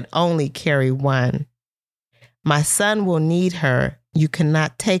 I could only carry one. My son will need her. You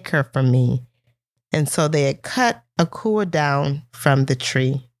cannot take her from me." And so they had cut Akua down from the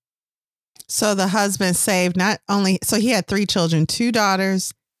tree. So the husband saved so he had 3 children, 2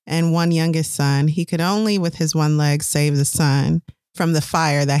 daughters and 1 youngest son. He could only, with his one leg, save the son from the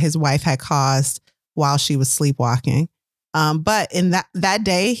fire that his wife had caused while she was sleepwalking. But in that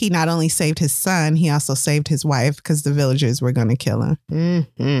day, he not only saved his son, he also saved his wife because the villagers were going to kill him.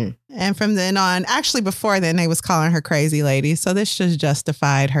 Mm-hmm. And from then on, actually before then, they was calling her crazy lady. So this just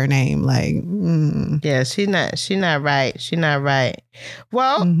justified her name. Yeah, she's not right. She's not right.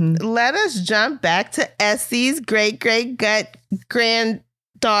 Well, let us jump back to Essie's great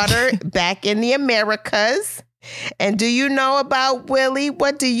granddaughter back in the Americas. And do you know about Willie?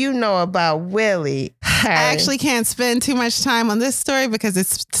 What do you know about Willie? I actually can't spend too much time on this story because it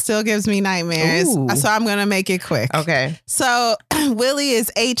still gives me nightmares. Ooh. So I'm going to make it quick. Okay. So Willie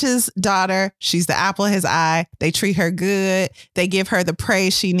is H's daughter. She's the apple of his eye. They treat her good. They give her the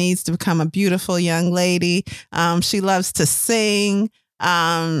praise she needs to become a beautiful young lady. She loves to sing.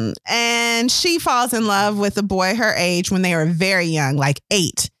 And she falls in love with a boy her age when they were very young, like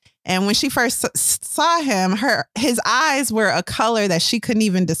 8. And when she first saw him, his eyes were a color that she couldn't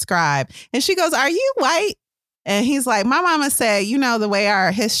even describe. And she goes, "Are you white?" And he's like, "My mama said, the way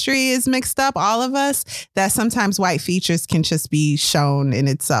our history is mixed up, all of us, that sometimes white features can just be shown in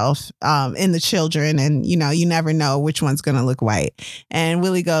itself, in the children. And, you never know which one's going to look white." And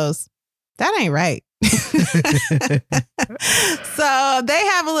Willie goes, "That ain't right." So they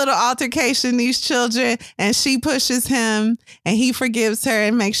have a little altercation, these children, and she pushes him and he forgives her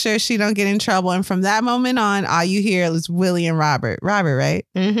and makes sure she don't get in trouble. And from that moment on, all you hear is Willie and Robert. Robert, right?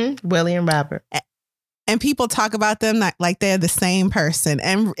 Mm-hmm. Willie and Robert. And people talk about them like they're the same person.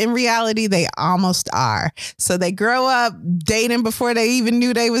 And in reality, they almost are. So they grow up dating before they even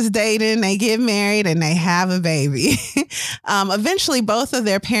knew they was dating. They get married and they have a baby. Eventually, both of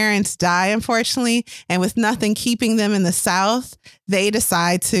their parents die, unfortunately. And with nothing keeping them in the South, they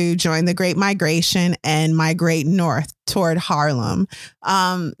decide to join the Great Migration and migrate north toward Harlem.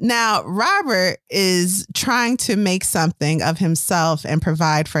 Now, Robert is trying to make something of himself and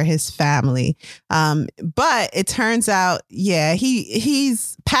provide for his family. But it turns out,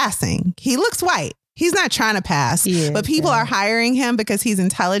 he's passing. He looks white. He's not trying to pass, but people are hiring him because he's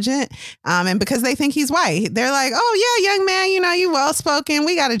intelligent and because they think he's white. They're like, "Oh, yeah, young man, you well-spoken.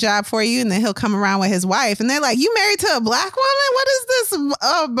 We got a job for you." And then he'll come around with his wife and they're like, "You married to a black woman? What is this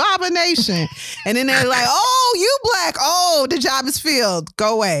abomination?" And then they're like, "Oh, you black. Oh, the job is filled.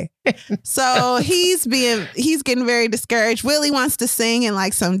 Go away." So he's getting very discouraged. Willie wants to sing in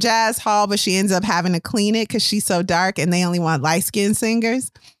like some jazz hall, but she ends up having to clean it because she's so dark and they only want light-skinned singers.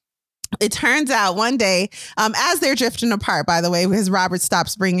 It turns out one day, as they're drifting apart, by the way, because Robert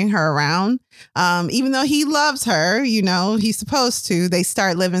stops bringing her around, even though he loves her, he's supposed to, they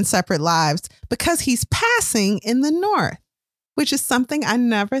start living separate lives because he's passing in the North. which is something I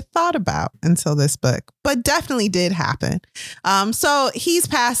never thought about until this book, but definitely did happen. So he's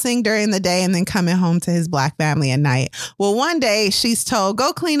passing during the day and then coming home to his Black family at night. Well, one day she's told,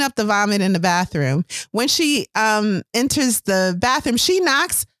 go clean up the vomit in the bathroom. When she enters the bathroom, she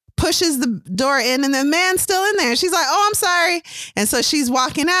knocks, pushes the door in, and the man's still in there. She's like, oh, I'm sorry. And so she's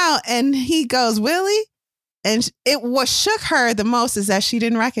walking out and he goes, Willie? And what shook her the most is that she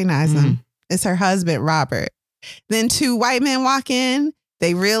didn't recognize him. It's her husband, Robert. Then 2 white men walk in.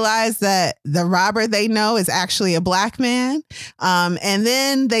 They realize that the Robert they know is actually a Black man. And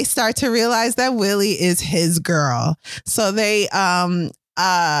then they start to realize that Willie is his girl. So they tell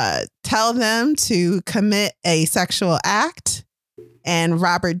them to commit a sexual act. And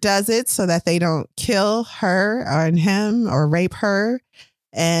Robert does it so that they don't kill her or him or rape her.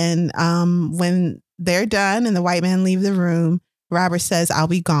 And when they're done and the white men leave the room, Robert says, I'll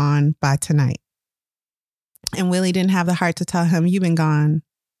be gone by tonight. And Willie didn't have the heart to tell him, you've been gone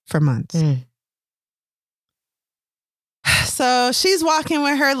for months. So she's walking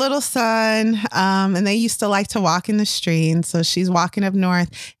with her little son, and they used to like to walk in the street. And so she's walking up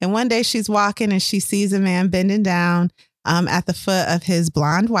north. And one day she's walking and she sees a man bending down at the foot of his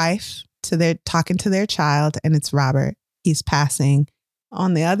blonde wife, talking to their child. And it's Robert. He's passing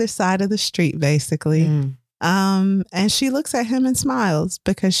on the other side of the street, basically. And she looks at him and smiles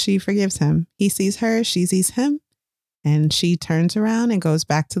because she forgives him. He sees her, she sees him, and she turns around and goes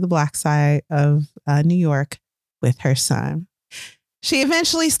back to the Black side of New York with her son. She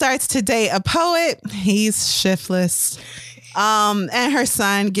eventually starts to date a poet. He's shiftless. And her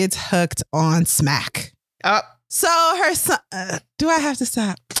son gets hooked on smack. So her son, do I have to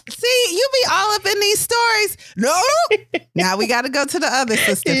stop? See, you be all up in these stories. No. Now we got to go to the other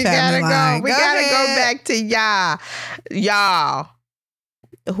sister family line. We got to go back to Yaa,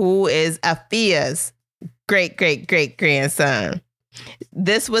 who is Afia's great-great-great-grandson.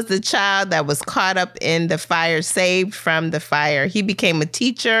 This was the child that was caught up in the fire, saved from the fire. He became a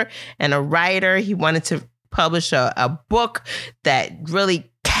teacher and a writer. He wanted to publish a book that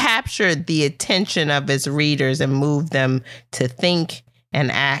really captured the attention of his readers and moved them to think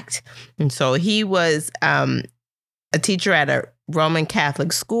and act. And so he was a teacher at a Roman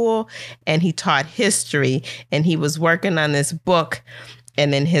Catholic school, and he taught history, and he was working on this book.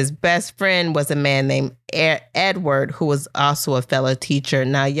 And then his best friend was a man named Edward, who was also a fellow teacher.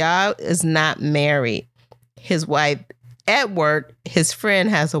 Now, Yaa is not married. His wife, Edward, his friend,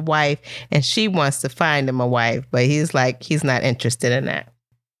 has a wife, and she wants to find him a wife, but he's not interested in that.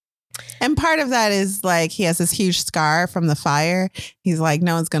 And part of that is like he has this huge scar from the fire. He's like,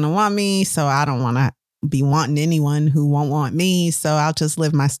 no one's going to want me, so I don't want to be wanting anyone who won't want me, so I'll just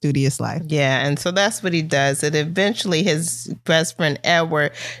live my studious life. Yeah, and so that's what he does. And eventually his best friend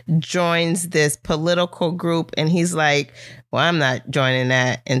Edward joins this political group, and he's like, well, I'm not joining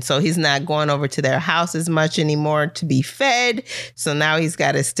that. And so he's not going over to their house as much anymore to be fed. So now he's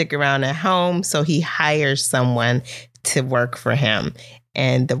got to stick around at home. So he hires someone to work for him.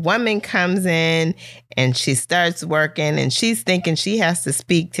 And the woman comes in and she starts working, and she's thinking she has to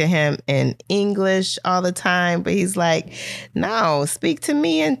speak to him in English all the time. But he's like, no, speak to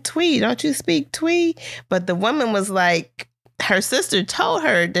me in Twi. Don't you speak Twi? But the woman was like, her sister told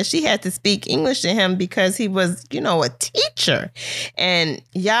her that she had to speak English to him because he was, a teacher. And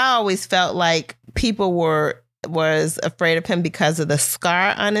Yaa always felt like people was afraid of him because of the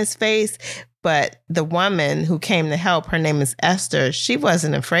scar on his face. But the woman who came to help, her name is Esther, she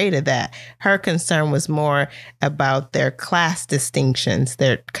wasn't afraid of that. Her concern was more about their class distinctions,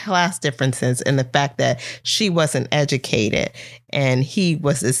 their class differences, and the fact that she wasn't educated and he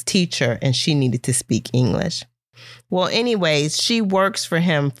was his teacher and she needed to speak English. Well, anyways, she works for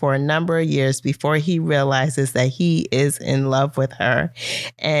him for a number of years before he realizes that he is in love with her.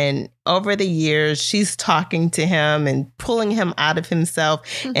 And over the years, she's talking to him and pulling him out of himself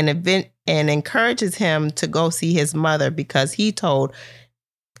and encourages him to go see his mother because he told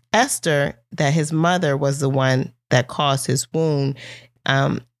Esther that his mother was the one that caused his wound.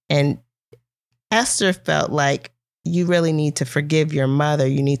 And Esther felt like, you really need to forgive your mother.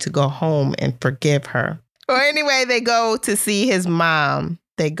 You need to go home and forgive her. Well, anyway, they go to see his mom.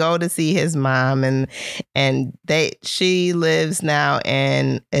 And she lives now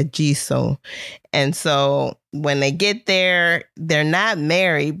in Ejiso. And so when they get there, they're not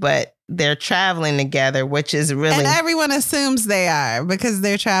married, but they're traveling together, which is really... And everyone assumes they are because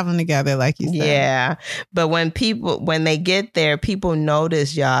they're traveling together, like you said. Yeah. But when they get there, people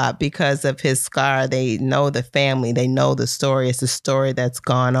notice Yaa because of his scar. They know the family. They know the story. It's a story that's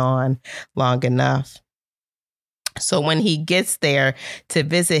gone on long enough. So when he gets there to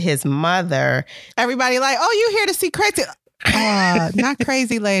visit his mother, everybody like, oh, you here to see crazy? Not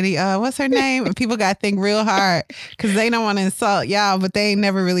crazy lady. What's her name? And people got to think real hard because they don't want to insult y'all, but they ain't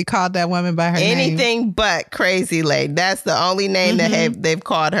never really called that woman by her name. Anything but crazy lady. That's the only name that they've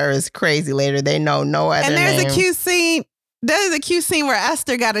called her is crazy lady. They know no other name. And there's a cute scene. There's a cute scene where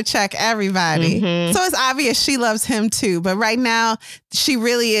Esther got to check everybody. So it's obvious she loves him too. But right now, she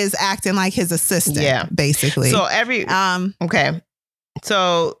really is acting like his assistant, basically. So okay.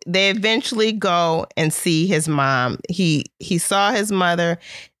 So they eventually go and see his mom. He saw his mother.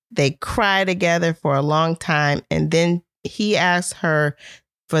 They cry together for a long time. And then he asks her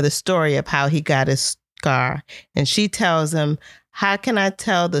for the story of how he got his scar. And she tells him, how can I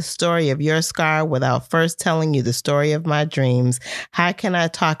tell the story of your scar without first telling you the story of my dreams? How can I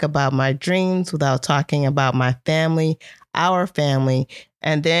talk about my dreams without talking about my family, our family?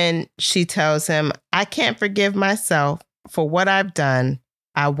 And then she tells him, I can't forgive myself for what I've done.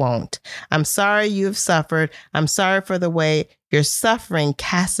 I won't. I'm sorry you've suffered. I'm sorry for the way your suffering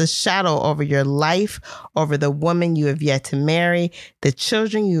casts a shadow over your life, over the woman you have yet to marry, the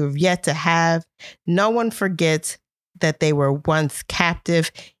children you have yet to have. No one forgets that they were once captive,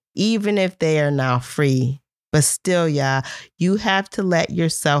 even if they are now free. But still, Yaa, you have to let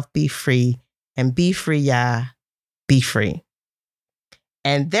yourself be free. And be free, Yaa. Be free.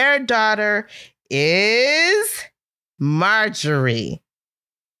 And their daughter is Marjorie.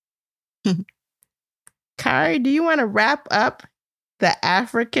 Kari, do you want to wrap up the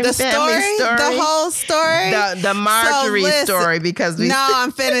African family story? The whole story? The Marjorie story, because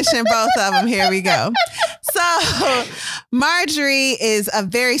I'm finishing both of them. Here we go. So Marjorie is a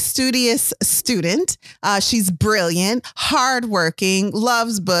very studious student. She's brilliant, hardworking,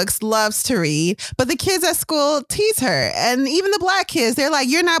 loves books, loves to read. But the kids at school tease her. And even the black kids, they're like,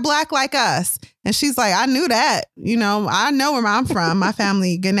 you're not black like us. And she's like, I knew that. You know, I know where I'm from. My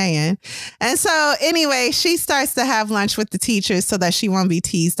family Ghanaian. And so anyway, she starts to have lunch with the teachers so that she won't be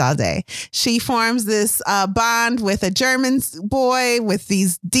teased all day. She forms this bond with a German boy with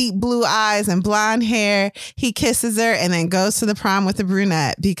these deep blue eyes and blonde hair. He kisses her and then goes to the prom with the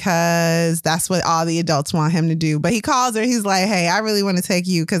brunette because that's what all the adults want him to do. But he calls her. He's like, hey, I really want to take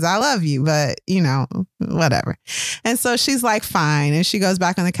you because I love you, but you know, whatever. And so she's like, fine. And she goes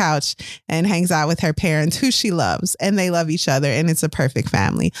back on the couch and hangs out with her parents, who she loves, and they love each other, and it's a perfect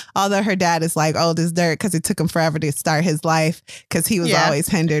family. Although her dad is like old as dirt because it took him forever to start his life because he was always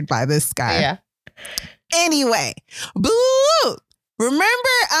hindered by this guy. Yeah. Anyway, boo!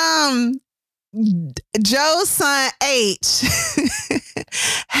 Remember, Joe's son H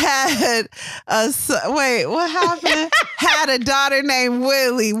had what happened? Had a daughter named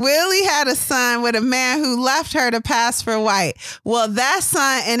Willie. Willie had a son with a man who left her to pass for white. Well, that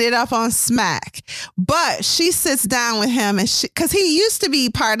son ended up on smack, but she sits down with him and because he used to be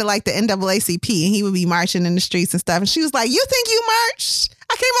part of like the NAACP and he would be marching in the streets and stuff. And she was like, you think you marched?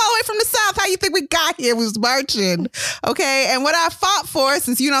 I came all the way from the South. How you think we got here? We was marching. Okay. And what I fought for,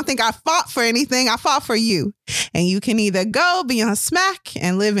 since you don't think I fought for anything, I fought for you. And you can either go be on smack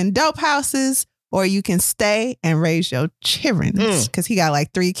and live in dope houses, or you can stay and raise your children. Because he got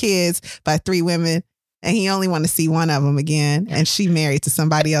like 3 kids by 3 women. And he only want to see one of them again. And she married to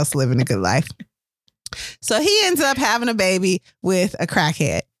somebody else living a good life. So he ends up having a baby with a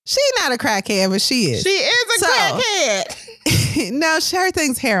crackhead. She's not a crackhead, but she is. She is a crackhead. No, her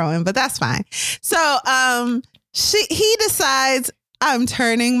thing's heroin, but that's fine. So he decides, I'm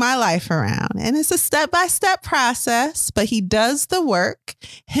turning my life around. And it's a step-by-step process, but he does the work.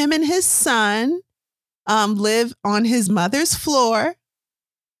 Him and his son live on his mother's floor.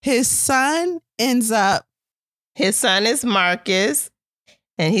 His son ends up... His son is Marcus.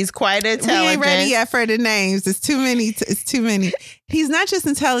 And he's quite intelligent. We ain't ready yet for the names. It's too many. It's too many. He's not just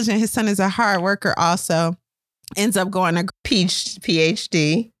intelligent. His son is a hard worker also. Ends up going to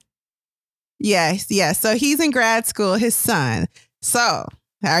PhD. Yes. So he's in grad school, his son. So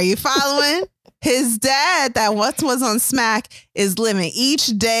are you following? His dad that once was on smack is living each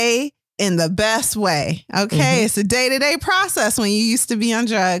day in the best way. Okay. It's a day-to-day process when you used to be on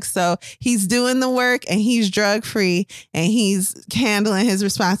drugs. So he's doing the work and he's drug-free and he's handling his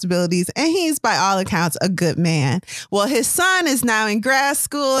responsibilities and he's by all accounts a good man. Well, his son is now in grad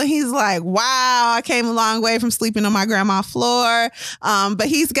school and he's like, wow, I came a long way from sleeping on my grandma's floor. But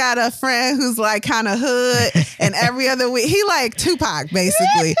he's got a friend who's like kind of hood and every other week he like Tupac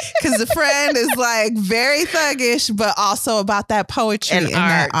basically because the friend is like very thuggish, but also about that poetry and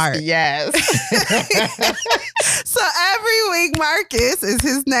that art. Yeah. So every week, Marcus is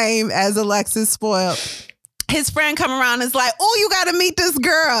his name, as Alexis spoiled. his friend come around and is like, oh, you got to meet this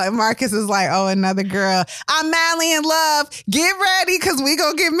girl. And Marcus is like, oh, another girl. I'm madly in love. Get ready because we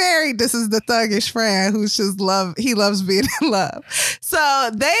going to get married. This is the thuggish friend who's just he loves being in love.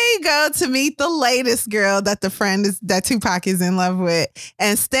 So they go to meet the latest girl that that Tupac is in love with.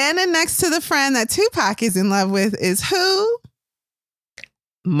 And standing next to the friend that Tupac is in love with is who?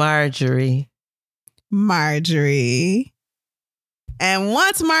 Marjorie. And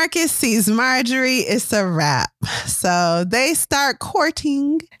once Marcus sees Marjorie, it's a wrap. So they start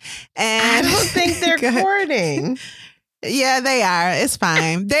courting. And I don't think they're courting. Yeah, they are. It's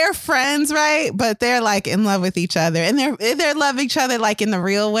fine. They're friends, right? But they're like in love with each other. And they love each other like in the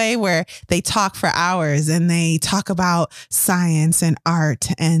real way where they talk for hours and they talk about science and art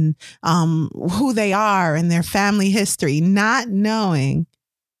and who they are and their family history, not knowing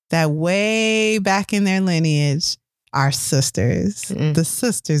that way back in their lineage, our sisters, the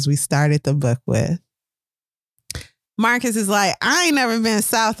sisters we started the book with. Marcus is like, I ain't never been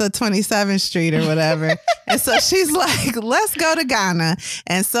south of 27th Street or whatever. And so she's like, let's go to Ghana.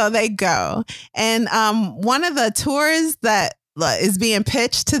 And so they go. And one of the tours that is being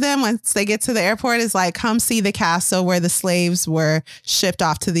pitched to them once they get to the airport is like, come see the castle where the slaves were shipped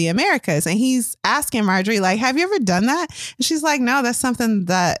off to the Americas. And he's asking Marjorie, like, have you ever done that? And she's like, no, that's something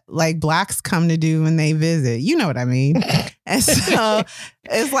that like blacks come to do when they visit. You know what I mean? And so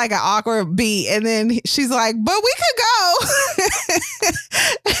it's like an awkward beat. And then she's like, but we could go.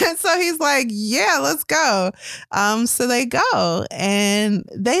 And so he's like, yeah, let's go. So they go and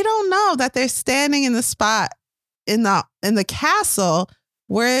they don't know that they're standing in the spot in the castle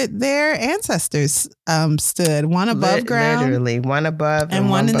where their ancestors stood, one above ground, literally one above and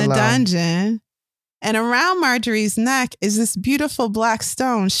one in below. the dungeon. And around Marjorie's neck is this beautiful black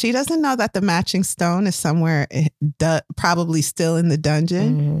stone. She doesn't know that the matching stone is somewhere probably still in the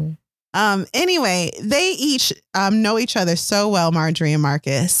dungeon. Anyway, they each know each other so well, Marjorie and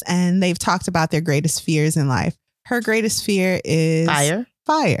Marcus, and they've talked about their greatest fears in life. Her greatest fear is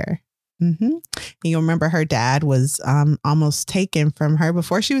fire. You remember her dad was almost taken from her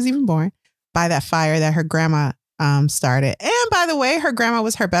before she was even born by that fire that her grandma started. And by the way, her grandma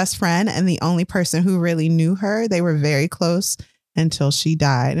was her best friend and the only person who really knew her. They were very close until she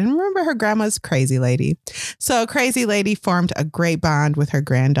died. And remember, her grandma's Crazy Lady. So Crazy Lady formed a great bond with her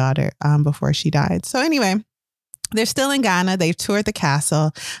granddaughter before she died. So anyway, they're still in Ghana. They've toured the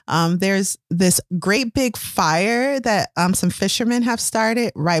castle. There's this great big fire that some fishermen have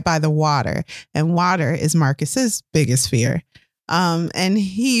started right by the water. And water is Marcus's biggest fear. And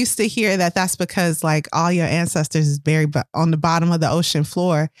he used to hear that that's because like all your ancestors is buried on the bottom of the ocean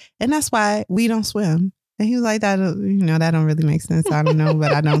floor. And that's why we don't swim. And he was like, that don't really make sense. I don't know,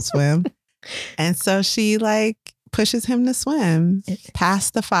 but I don't swim. And so she like pushes him to swim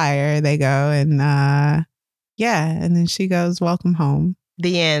past the fire. They go and and then she goes, welcome home.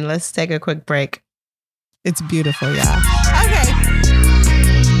 The end. Let's take a quick break. It's beautiful, y'all. Okay.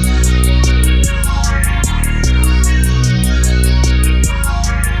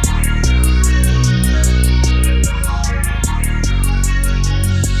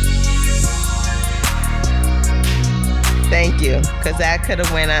 Thank you, because that could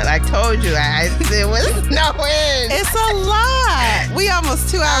have went on. I told you, there was no end. It's a lot. We almost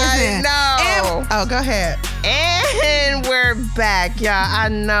 2 hours in. I know. Go ahead. And we're back, y'all. I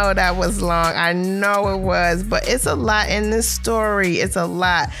know that was long. I know it was, but it's a lot in this story. It's a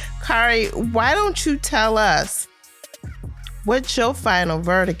lot. Kari, why don't you tell us what your final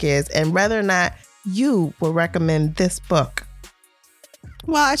verdict is and whether or not you will recommend this book?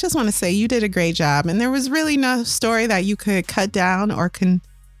 Well, I just want to say you did a great job. And there was really no story that you could cut down or can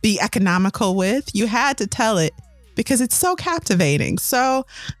be economical with. You had to tell it because it's so captivating. So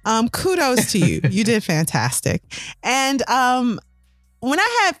kudos to you. You did fantastic. And when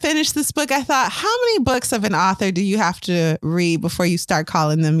I had finished this book, I thought, how many books of an author do you have to read before you start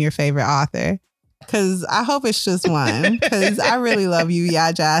calling them your favorite author? Because I hope it's just one, because I really love you,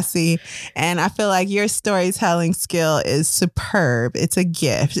 Yaa Gyasi. And I feel like your storytelling skill is superb. It's a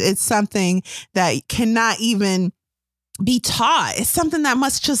gift. It's something that cannot even be taught. It's something that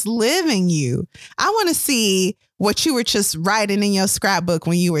must just live in you. I want to see what you were just writing in your scrapbook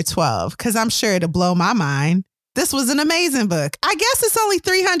when you were 12, because I'm sure it'll blow my mind. This was an amazing book. I guess it's only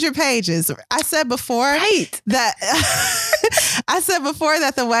 300 pages. I said before that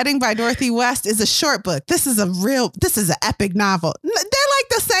The Wedding by Dorothy West is a short book. This is an epic novel. They're like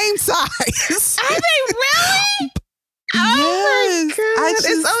the same size. Are they really? Oh my God.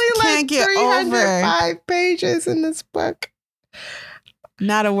 It's only like 305 pages in this book.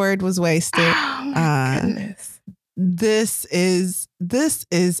 Not a word was wasted. Oh my goodness. this is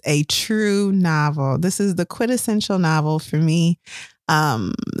a true novel. This is the quintessential novel for me.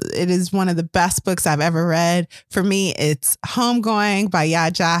 It is one of the best books I've ever read. For me, it's Homegoing by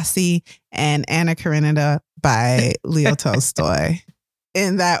Yaa Gyasi and Anna Karenina by Leo Tolstoy,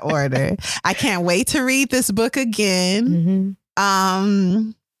 in that order. I can't wait to read this book again.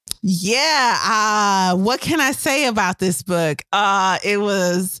 What can I say about this book? It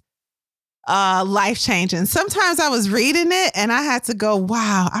was life-changing. Sometimes I was reading it and I had to go,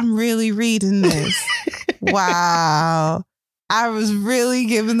 wow, I'm really reading this. Wow. I was really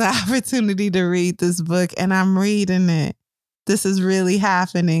given the opportunity to read this book and I'm reading it. This is really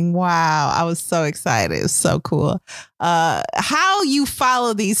happening. Wow. I was so excited. It was so cool. How you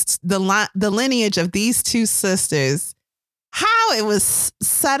follow the lineage of these two sisters, how it was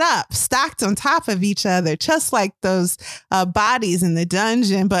set up, stacked on top of each other, just like those bodies in the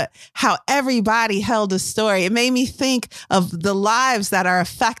dungeon, but how everybody held a story. It made me think of the lives that are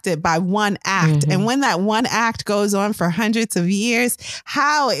affected by one act. And when that one act goes on for hundreds of years,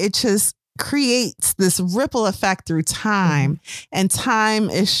 how it just creates this ripple effect through time. And time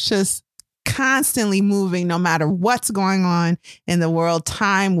is just constantly moving. No matter what's going on in the world,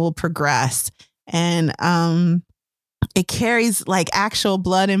 time will progress. And it carries like actual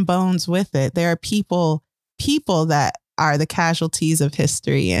blood and bones with it. There are people that are the casualties of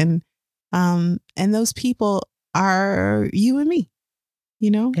history, and those people are you and me,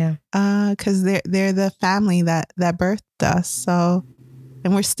 you know? Yeah. Because they're the family that birthed us. So,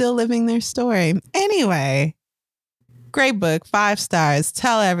 and we're still living their story. Anyway, great book, 5 stars.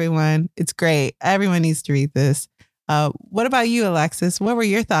 Tell everyone it's great. Everyone needs to read this. What about you, Alexis? What were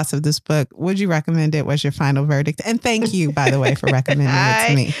your thoughts of this book? Would you recommend it? What's your final verdict? And thank you, by the way, for recommending it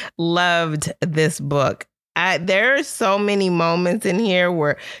to me. I loved this book. There are so many moments in here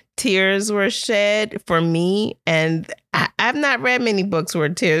where tears were shed for me. And I've not read many books where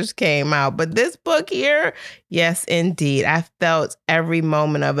tears came out. But this book here, yes, indeed. I felt every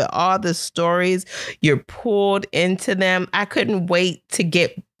moment of it. All the stories, you're pulled into them. I couldn't wait to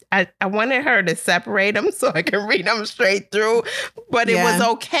get I wanted her to separate them so I could read them straight through, but it was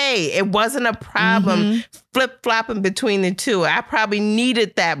okay. It wasn't a problem flip-flopping between the two. I probably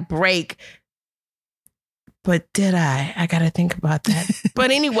needed that break, but did I? I got to think about that.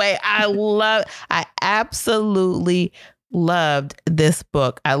 But anyway, I absolutely loved this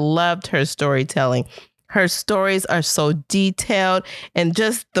book. I loved her storytelling. Her stories are so detailed, and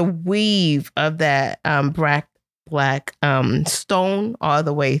just the weave of that black stone all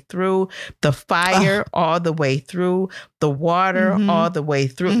the way through, the fire all the way through, the water all the way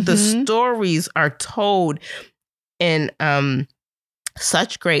through. The stories are told in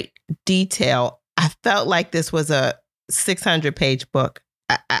such great detail. I felt like this was a 600-page book.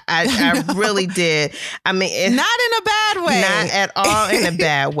 I really did. I mean, not in a bad way. Not at all in a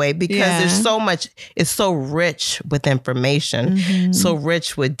bad way, because there's so much. It's so rich with information, so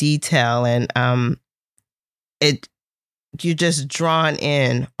rich with detail, and you're just drawn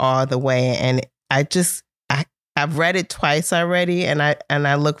in all the way. And I've read it twice already, and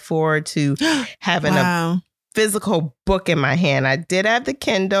I look forward to having a physical book in my hand. I did have the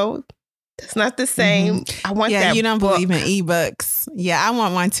Kindle. It's not the same. I want that. Yeah, you don't book. believe in ebooks. Yeah, I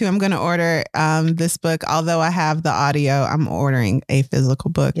want one too. I'm going to order this book. Although I have the audio, I'm ordering a physical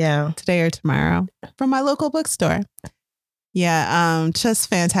book today or tomorrow from my local bookstore. Yeah, just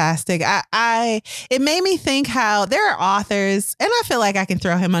fantastic. It made me think how there are authors, and I feel like I can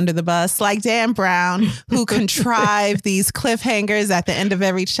throw him under the bus, like Dan Brown, who contrive these cliffhangers at the end of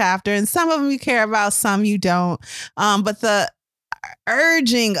every chapter. And some of them you care about, some you don't. But the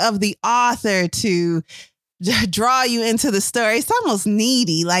urging of the author to draw you into the story, it's almost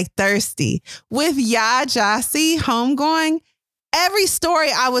needy, like thirsty. With Yaa Gyasi, Homegoing, every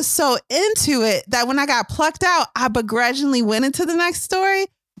story, I was so into it that when I got plucked out, I begrudgingly went into the next story,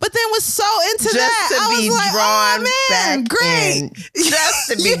 but then was so into just that. To I be was like, drawn man, back great. In.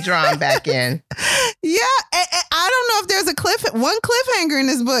 Just to be drawn back in. Yeah. And I don't know if there's one cliffhanger in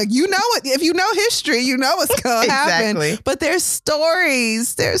this book. You know it. If you know history, you know what's going to happen. But their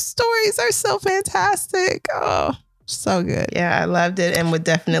stories are so fantastic. Oh, so good. Yeah, I loved it and would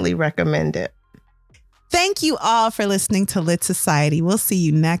definitely recommend it. Thank you all for listening to Lit Society. We'll see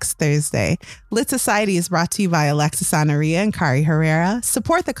you next Thursday. Lit Society is brought to you by Alexis and I and Kari Herrera.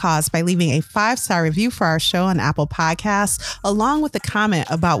 Support the cause by leaving a 5-star review for our show on Apple Podcasts, along with a comment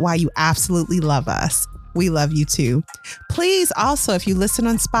about why you absolutely love us. we love you too. Please also, if you listen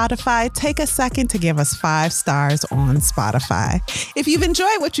on Spotify, take a second to give us 5 stars on Spotify. If you've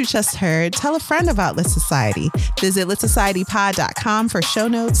enjoyed what you just heard, tell a friend about Lit Society. Visit litsocietypod.com for show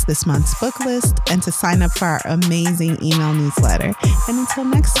notes, this month's book list, and to sign up for our amazing email newsletter. And until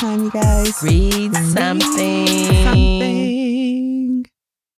next time, you guys, read something.